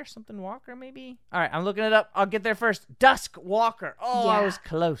Walker, maybe. All right, I'm looking it up. I'll get there first. Dusk Walker. Oh, yeah. I was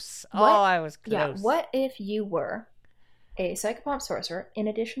close. Yeah. What if you were a Psychopomp sorcerer in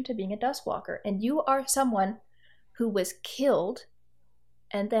addition to being a Dusk Walker, and you are someone who was killed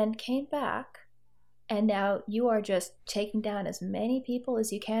and then came back, and now you are just taking down as many people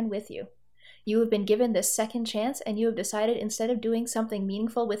as you can with you. You have been given this second chance, and you have decided instead of doing something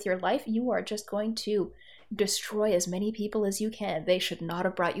meaningful with your life, you are just going to destroy as many people as you can. They should not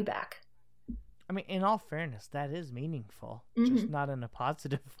have brought you back. I mean, in all fairness, that is meaningful, just not in a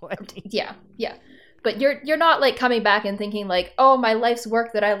positive way. Yeah. But you're not like coming back and thinking like, oh, my life's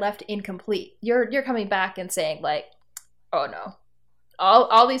work that I left incomplete. You're coming back and saying like, oh no,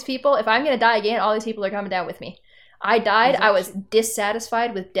 all these people, if I'm gonna die again, all these people are coming down with me. I died. I was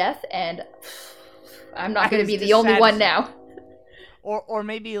dissatisfied with death, and I'm not going to be the only one now. Or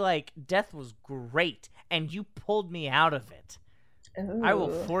maybe like death was great, and you pulled me out of it. Ooh. I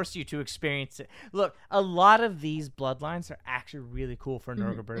will force you to experience it. Look, a lot of these bloodlines are actually really cool for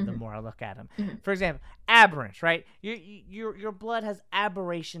Norgorber. The more I look at them, for example, aberrant, right? Your blood has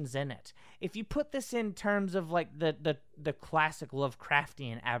aberrations in it. If you put this in terms of like the classic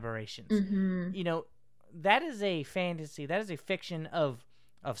Lovecraftian aberrations, you know, that is a fantasy. That is a fiction of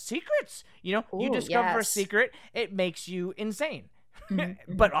secrets. You know, you discover a secret, it makes you insane,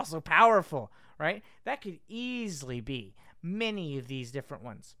 but also powerful, right? That could easily be many of these different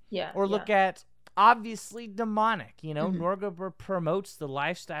ones. Yeah. Or look at obviously demonic. You know, Norgorber promotes the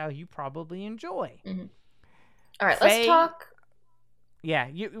lifestyle you probably enjoy. All right, let's talk. Yeah,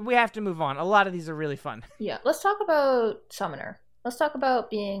 we have to move on. A lot of these are really fun. Yeah, let's talk about Summoner. Let's talk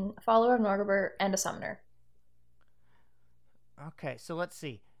about being a follower of Norgorber and a Summoner. Okay, so let's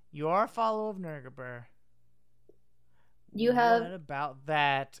see. You are a follower of Norgorber. What about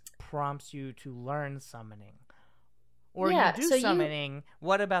that prompts you to learn summoning? Or you do summoning,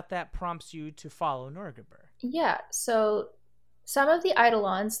 what about that prompts you to follow Norgorber? Yeah, so some of the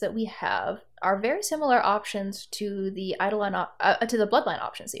Eidolons that we have are very similar options to the Eidolon to the bloodline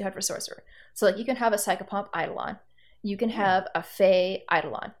options that you had for Sorcerer. So like you can have a Psychopomp Eidolon. You can have a Fey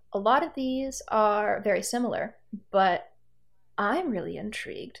Eidolon. A lot of these are very similar, but I'm really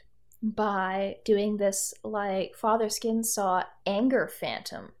intrigued by doing this like Father Skinsaw Anger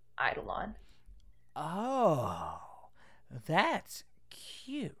Phantom Eidolon. Oh, that's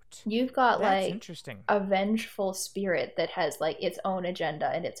cute. You've got that's like interesting. A vengeful spirit that has like its own agenda,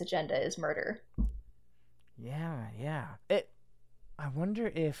 and its agenda is murder. Yeah. I wonder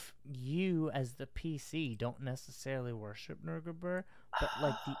if you, as the PC, don't necessarily worship Norgorber, but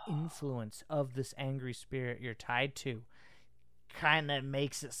like the influence of this angry spirit you're tied to kind of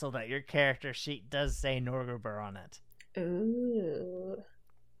makes it so that your character sheet does say Norgorber on it. Ooh.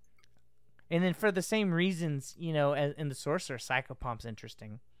 And then for the same reasons, you know, as in the Sorcerer, Psychopomp's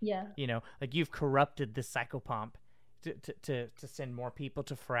interesting. Yeah. You know, like you've corrupted this Psychopomp to send more people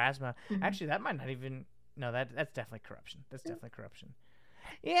to Pharasma. Actually, that might not even... No, that's definitely corruption. That's definitely corruption.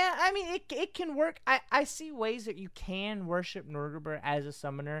 Yeah, I mean, it can work. I see ways that you can worship Norgorber as a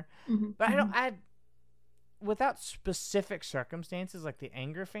summoner, but without specific circumstances like the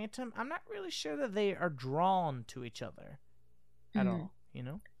anger phantom, I'm not really sure that they are drawn to each other at all, you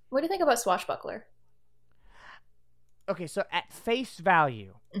know? What do you think about Swashbuckler? Okay, so at face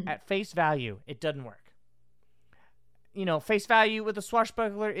value, it doesn't work. You know, face value with a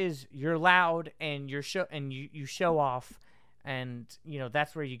swashbuckler is you're loud and you show off, and you know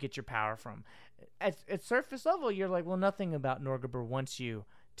that's where you get your power from. At surface level, you're like, well, nothing about Norgorber wants you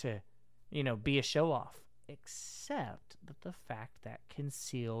to, you know, be a show off, except that the fact that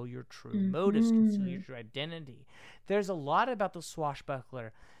conceal your true motives, conceal your true identity. There's a lot about the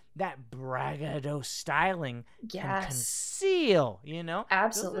swashbuckler that braggadocio styling can conceal, you know?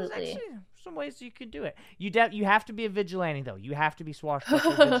 Absolutely. There's actually some ways you could do it. You have to be a vigilante, though. You have to be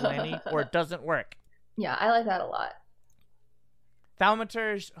swashbuckler vigilante, or it doesn't work. Yeah, I like that a lot.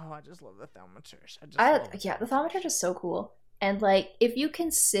 Thaumaturge. Oh, I just love the Thaumaturge. The Thaumaturge is so cool. And, like, if you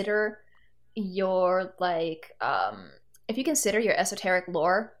consider your, like, if you consider your esoteric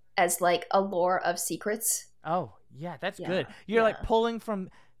lore as, like, a lore of secrets. Oh, yeah, that's good. You're, like, pulling from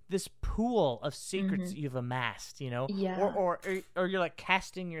this pool of secrets you've amassed, you know? Yeah. Or you're like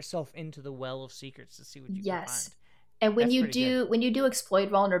casting yourself into the well of secrets to see what you can find. And when you do exploit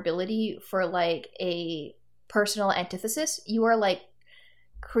vulnerability for like a personal antithesis, you are like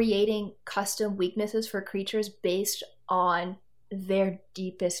creating custom weaknesses for creatures based on their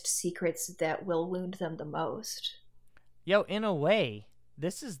deepest secrets that will wound them the most. Yo, in a way,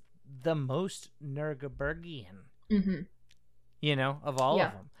 this is the most Norgorbergian. You know, of all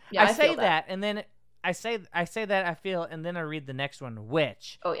of them. Yeah, I say that, and then I say that I feel, and then I read the next one,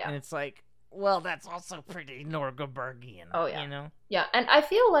 Witch. Oh yeah, and it's like, well, that's also pretty Norgorbergian. Oh yeah, you know. Yeah, and I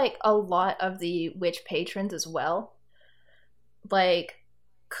feel like a lot of the witch patrons as well, like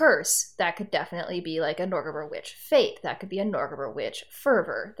Curse, that could definitely be like a Norgorber witch. Fate, that could be a Norgorber witch.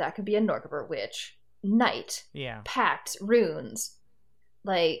 Fervor, that could be a Norgorber witch. Night, Pact, Runes,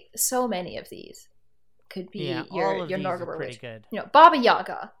 like so many of these could be your Norgorber witch. Good. You know, Baba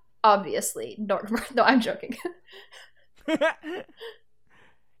Yaga, obviously Norgorber. No, I'm joking.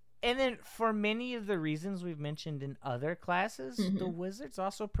 And then for many of the reasons we've mentioned in other classes, the wizard's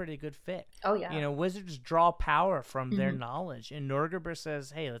also a pretty good fit. Oh yeah. You know, wizards draw power from their knowledge, and Norgorber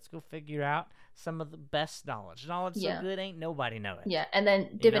says, "Hey, let's go figure out some of the best knowledge. Knowledge so good ain't nobody know it." Yeah, and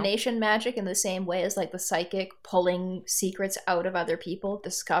then divination magic in the same way as like the psychic pulling secrets out of other people,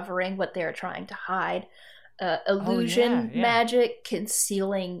 discovering what they're trying to hide. Illusion magic,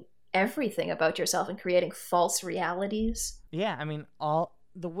 concealing everything about yourself and creating false realities. Yeah, I mean,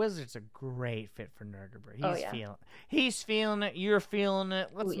 the wizard's a great fit for Norgorber. He's feeling it. You're feeling it.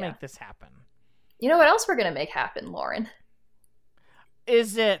 Let's make this happen. You know what else we're gonna make happen, Lauren?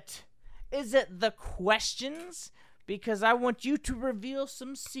 Is it the questions? Because I want you to reveal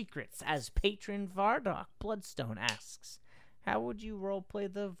some secrets. As patron Vardok Bloodstone asks, how would you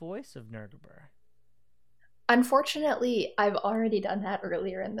roleplay the voice of Norgorber? Unfortunately, I've already done that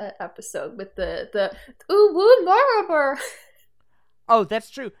earlier in the episode with the ooh woo Norgorber. Oh, that's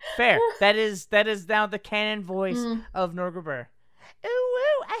true. Fair. That is now the canon voice of Norgorber.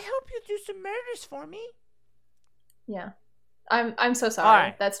 Ooh, I hope you do some murders for me. Yeah. I'm so sorry.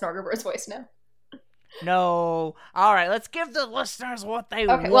 Right. That's Norgorber's voice now. No. All right, let's give the listeners what they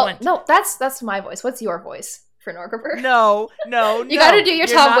want. Well, no, that's my voice. What's your voice for Norgorber? No. You got to do your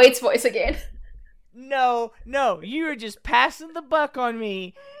Tom Waits voice again. No, you are just passing the buck on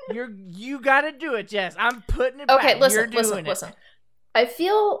me. You got to do it, Jess. I'm putting it back. Okay, listen. I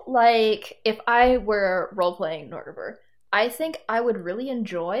feel like if I were role-playing Norgorber, I think I would really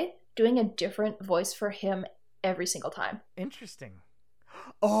enjoy doing a different voice for him every single time. Interesting.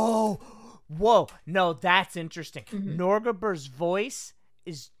 Oh, whoa. No, that's interesting. Norgorber's voice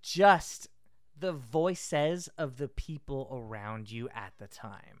is just the voices of the people around you at the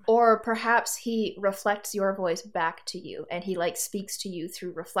time. Or perhaps he reflects your voice back to you, and he like speaks to you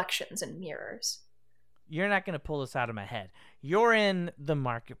through reflections and mirrors. You're not going to pull this out of my head. You're in the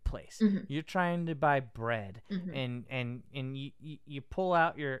marketplace. You're trying to buy bread, and you pull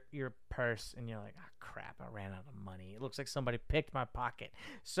out your purse, and you're like, oh crap, I ran out of money. It looks like somebody picked my pocket.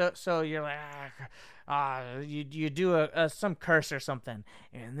 So you're like, you do some curse or something,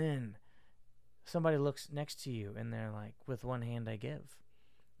 and then somebody looks next to you, and they're like, with one hand I give.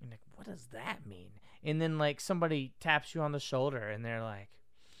 And you're like, what does that mean? And then like somebody taps you on the shoulder, and they're like,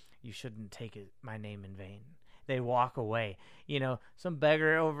 you shouldn't take my name in vain. They walk away. You know, some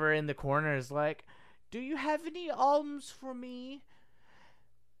beggar over in the corner is like, do you have any alms for me?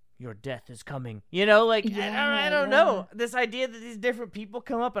 Your death is coming. You know, like, I don't know. This idea that these different people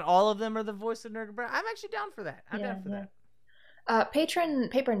come up and all of them are the voice of Norgorber, I'm actually down for that. I'm down for that. Patron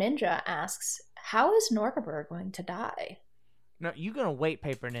Paper Ninja asks, How is Norgorber going to die? No, you're gonna wait,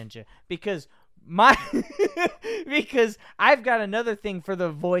 Paper Ninja, because my because I've got another thing for the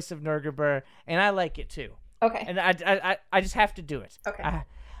voice of Norgorber, and I like it too. Okay. And I just have to do it. Okay.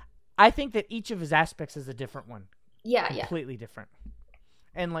 I think that each of his aspects is a different one. Yeah, completely different.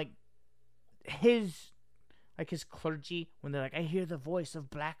 And like his clergy, when they're like, I hear the voice of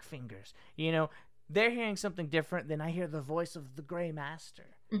Blackfingers, you know, they're hearing something different than I hear the voice of the Grey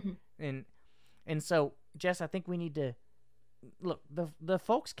Master. Mm-hmm. And so, Jess, I think we need to look. The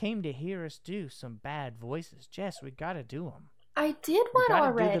folks came to hear us do some bad voices. Jess, we got to do them. I did one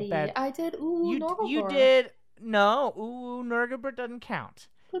already. I did. Ooh, Norgorber. You did. No, ooh, Norgorber doesn't count.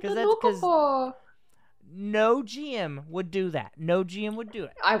 Because no GM would do that. No GM would do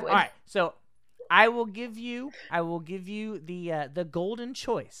it. I would. All right, so I will give you the golden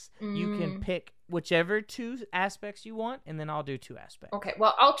choice. You can pick whichever 2 aspects you want, and then I'll do 2 aspects. Okay.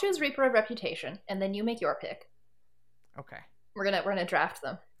 Well, I'll choose Reaper of Reputation, and then you make your pick. Okay. We're gonna draft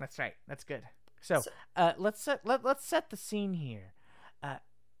them. That's right. That's good. So let's set the scene here.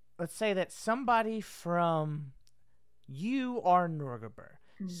 Let's say that somebody from you are Norgorber.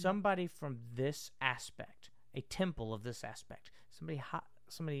 Somebody from this aspect, a temple of this aspect,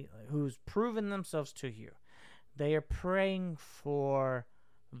 somebody who's proven themselves to you. They are praying for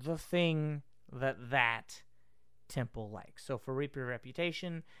the thing that temple likes. So for Reaper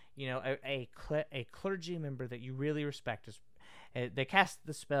Reputation, you know, a clergy member that you really respect is. They cast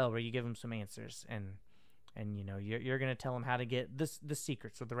the spell where you give them some answers, and you know you're gonna tell them how to get the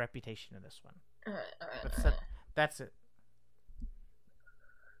secrets of the reputation of this one. All right. That's it.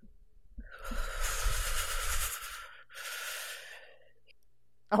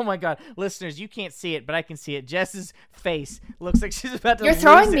 Oh my God, listeners, you can't see it, but I can see it. Jess's face looks like she's about to. You're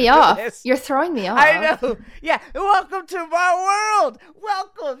throwing me off. You're throwing me off. I know. Yeah. Welcome to my world.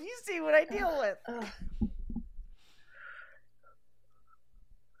 Welcome. You see what I deal with.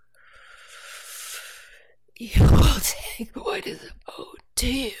 You will take what is owed to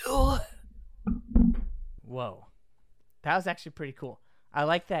you. Whoa. That was actually pretty cool. I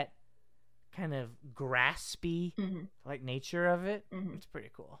like that kind of graspy like nature of it. It's pretty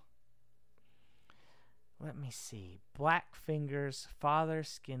cool. Let me see. Blackfingers, Father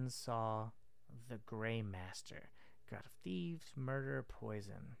Skinsaw, the Grey Master, God of Thieves, Murder,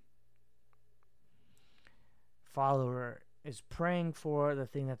 Poison. Follower is praying for the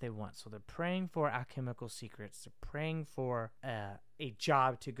thing that they want. So they're praying for alchemical secrets. They're praying for a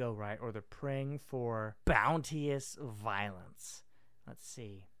job to go right, or they're praying for bounteous violence. Let's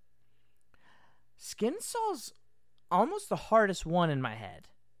see. Skinsaw's almost the hardest one in my head.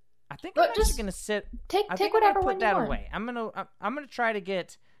 I think I'm actually gonna sit. Take whatever one you want. Put that away. I'm gonna try to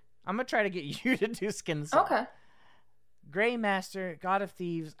get you to do Skinsaw. Okay. Grey Master, God of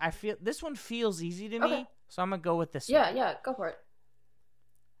Thieves. I feel this one feels easy to me, so I'm gonna go with this one. Yeah, go for it.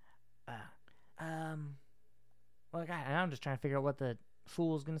 Well, God, I'm just trying to figure out what the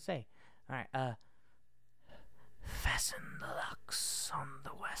fool's gonna say. All right. Fasten the locks on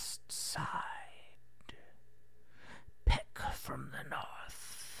the west side. Pick from the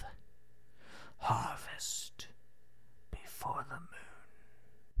north. Harvest before the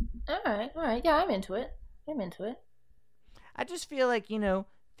moon. All right. Yeah, I'm into it. I just feel like, you know,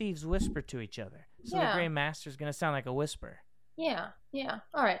 thieves whisper to each other. So the Grey Master's going to sound like a whisper. Yeah.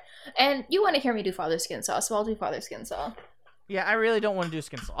 All right. And you want to hear me do Father Skinsaw, so I'll do Father Skinsaw. Yeah, I really don't want to do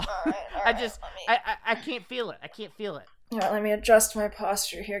Skinsaw. All right. I can't feel it. All right, let me adjust my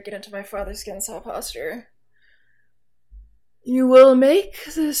posture here, get into my Father Skinsaw posture. You will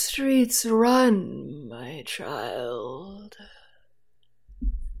make the streets run, my child.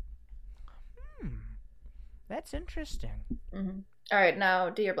 That's interesting. All right,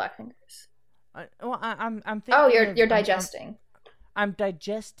 now do your Blackfingers. I'm thinking. Oh, you're digesting. I'm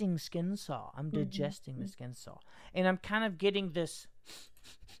digesting Skinsaw. I'm digesting the Skinsaw, and I'm kind of getting this.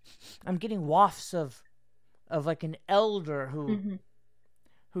 I'm getting wafts of like an elder who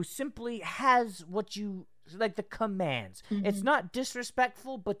simply has what you like, the commands. It's not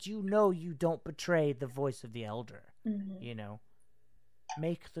disrespectful, but you know you don't betray the voice of the elder. You know,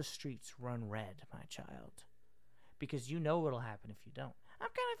 make the streets run red, my child, because you know what'll happen if you don't. I'm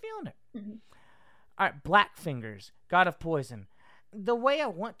kind of feeling it. All right, Blackfingers, God of Poison. The way I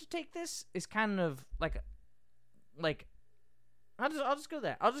want to take this is kind of like I'll just go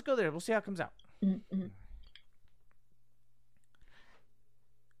there. We'll see how it comes out.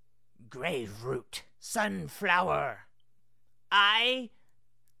 Grave root, sunflower. I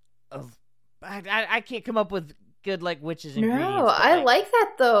can't come up with good like witches ingredients. No, I like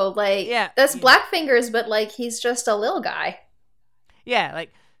that though. Like, that's Blackfingers, but like he's just a little guy. Yeah,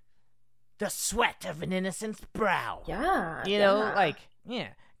 like the sweat of an innocent's brow. Yeah, You know, yeah. like, yeah,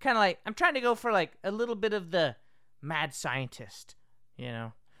 kind of like, I'm trying to go for like a little bit of the mad scientist, you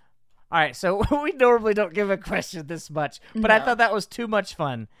know? All right, so we normally don't give a question this much, but I No. thought that was too much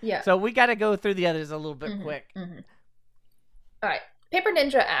fun. Yeah. So we got to go through the others a little bit quick. Mm-hmm. All right. Paper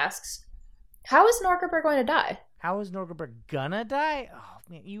Ninja asks, how is Norgorber going to die? How is Norgorber gonna die? Oh,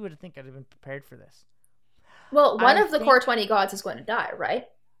 man, you would think I'd have been prepared for this. Well, one of the core 20 gods is going to die, right?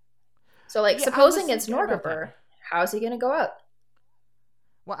 So, like, Yeah, supposing it's Norgorber, how's he going to go out?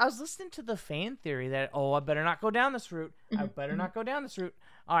 Well, I was listening to the fan theory that, I better not go down this route. I better not go down this route.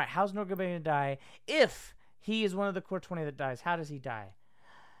 All right, how's Norgorber going to die? If he is one of the core 20 that dies, how does he die?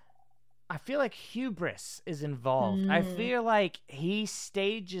 I feel like hubris is involved. I feel like he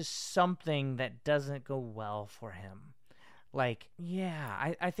stages something that doesn't go well for him. Like,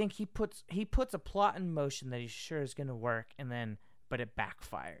 yeah, I think he puts a plot in motion that he's sure is going to work, but it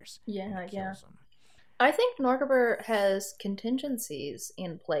backfires. Yeah, and kills him. I think Norgorber has contingencies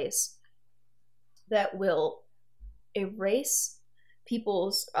in place that will erase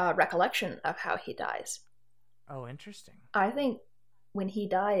people's recollection of how he dies. Oh, interesting. I think when he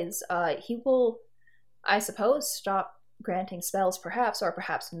dies, he will, I suppose, stop granting spells, perhaps, or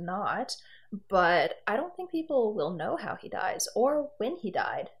perhaps not. But I don't think people will know how he dies or when he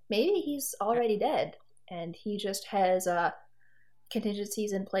died. Maybe he's already dead, and he just has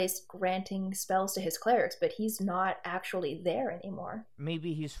contingencies in place granting spells to his clerics, but he's not actually there anymore.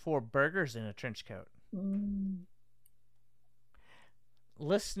 Maybe he's 4 burgers in a trench coat.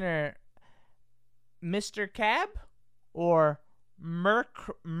 Listener, Mr. Cab or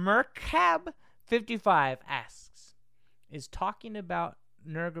Mercab55 asks, is talking about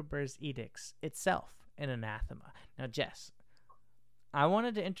Norgorber's edicts itself an anathema? Now, Jess, I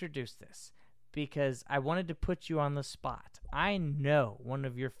wanted to introduce this because I wanted to put you on the spot. I know one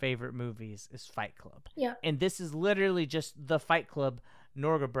of your favorite movies is Fight Club. Yeah. And this is literally just the Fight Club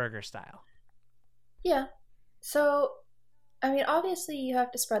Norgorber style. Yeah. So, I mean, obviously you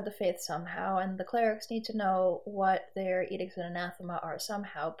have to spread the faith somehow, and the clerics need to know what their edicts and anathema are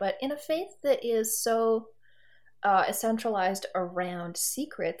somehow. But in a faith that is so centralized around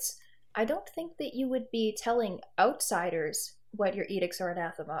secrets, I don't think that you would be telling outsiders what your edicts or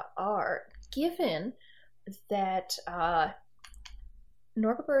anathema are, given that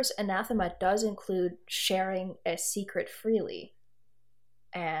Norgorber's anathema does include sharing a secret freely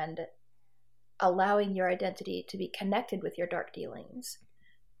and allowing your identity to be connected with your dark dealings.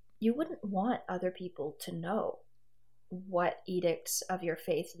 You wouldn't want other people to know what edicts of your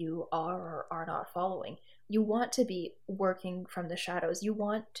faith you are or are not following. You want to be working from the shadows. You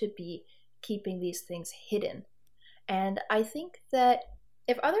want to be keeping these things hidden. And I think that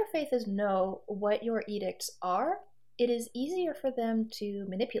if other faiths know what your edicts are, it is easier for them to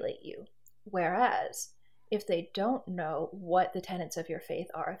manipulate you. Whereas, if they don't know what the tenets of your faith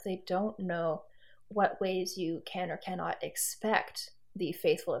are, if they don't know what ways you can or cannot expect the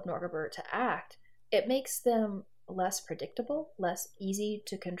faithful of Norgorber to act, it makes them less predictable, less easy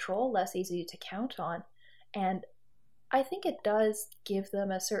to control, less easy to count on. And I think it does give them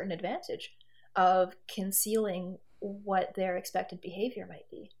a certain advantage of concealing what their expected behavior might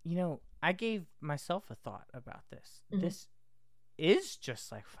be. You know, I gave myself a thought about this. This is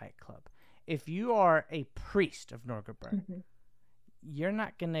just like Fight Club. If you are a priest of Norgorber, you're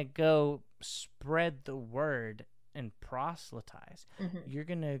not going to go spread the word and proselytize. You're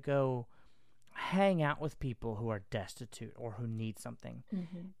going to go hang out with people who are destitute or who need something.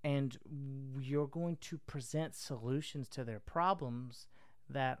 And you're going to present solutions to their problems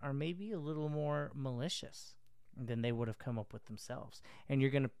that are maybe a little more malicious than they would have come up with themselves. And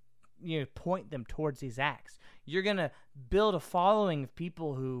you're going to point them towards these acts. You're going to build a following of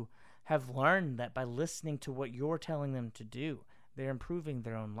people who have learned that by listening to what you're telling them to do, they're improving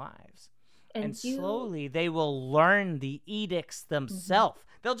their own lives. And slowly they will learn the edicts themselves.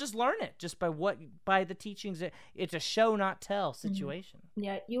 They'll just learn it just by the teachings. It's a show not tell situation.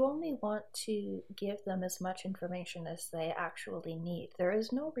 Yeah, you only want to give them as much information as they actually need. There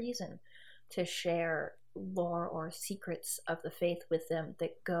is no reason to share lore or secrets of the faith with them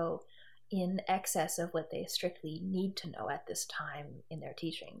that go in excess of what they strictly need to know at this time in their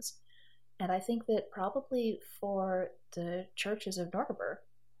teachings. And I think that probably for the churches of Norgorber,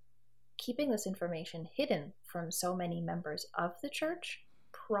 keeping this information hidden from so many members of the church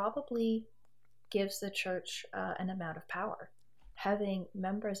probably gives the church an amount of power. Having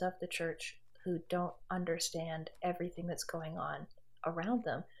members of the church who don't understand everything that's going on around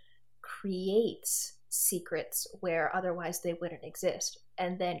them creates secrets where otherwise they wouldn't exist,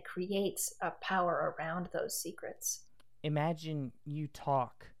 and then creates a power around those secrets. Imagine you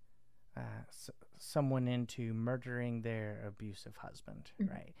talk someone into murdering their abusive husband,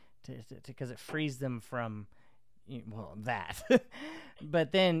 Mm-hmm. right? Because it frees them from, well, that.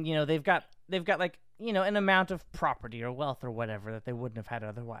 But then they've got like an amount of property or wealth or whatever that they wouldn't have had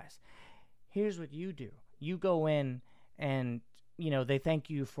otherwise. Here's what you do: you go in and they thank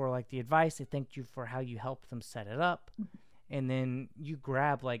you for like the advice, they thank you for how you helped them set it up, and then you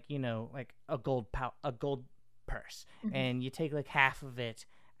grab like like a gold purse, Mm-hmm. and you take like half of it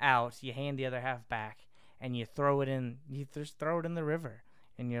out, you hand the other half back, and you just throw it in the river,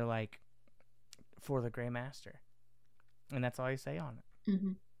 and you're like, for the Grey Master, and that's all you say on it.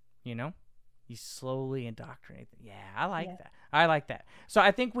 Mm-hmm. You slowly indoctrinate them. Yeah, I like Yeah. that. I like that. So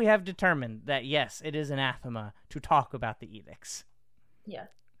I think we have determined that yes, it is anathema to talk about the edicts. Yeah.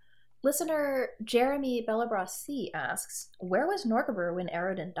 Listener Jeremy Bellabras C asks, where was Norgorber when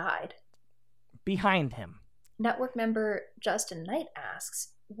Aroden died? Behind him. Network member Justin Knight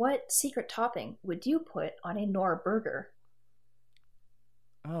asks, what secret topping would you put on a Nor burger?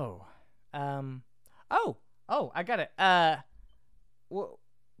 Oh. I got it.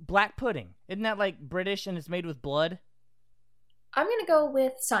 Black pudding. Isn't that like British and it's made with blood? I'm going to go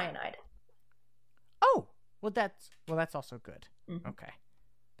with cyanide. Oh, that's also good. Mm-hmm. Okay.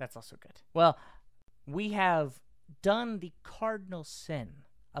 That's also good. Well, we have done the cardinal sin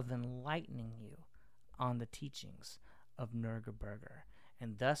of enlightening you on the teachings of Norgorber,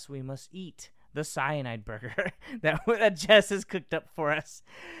 and thus we must eat the cyanide burger that Jess has cooked up for us.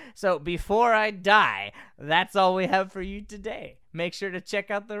 So before I die, that's all we have for you today. Make sure to check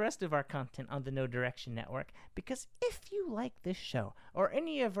out the rest of our content on the No Direction Network, because if you like this show or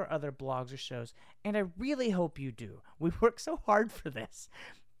any of our other blogs or shows, and I really hope you do, we work so hard for this,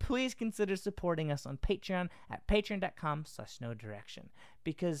 please consider supporting us on Patreon at patreon.com/nodirection,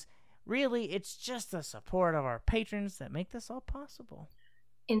 because really it's just the support of our patrons that make this all possible.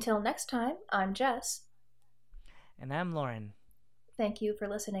 Until next time, I'm Jess. And I'm Lauren. Thank you for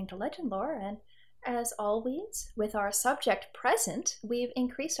listening to Legend Lore, and as always, with our subject present, we've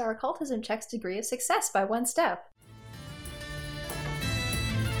increased our occultism check's degree of success by 1 step.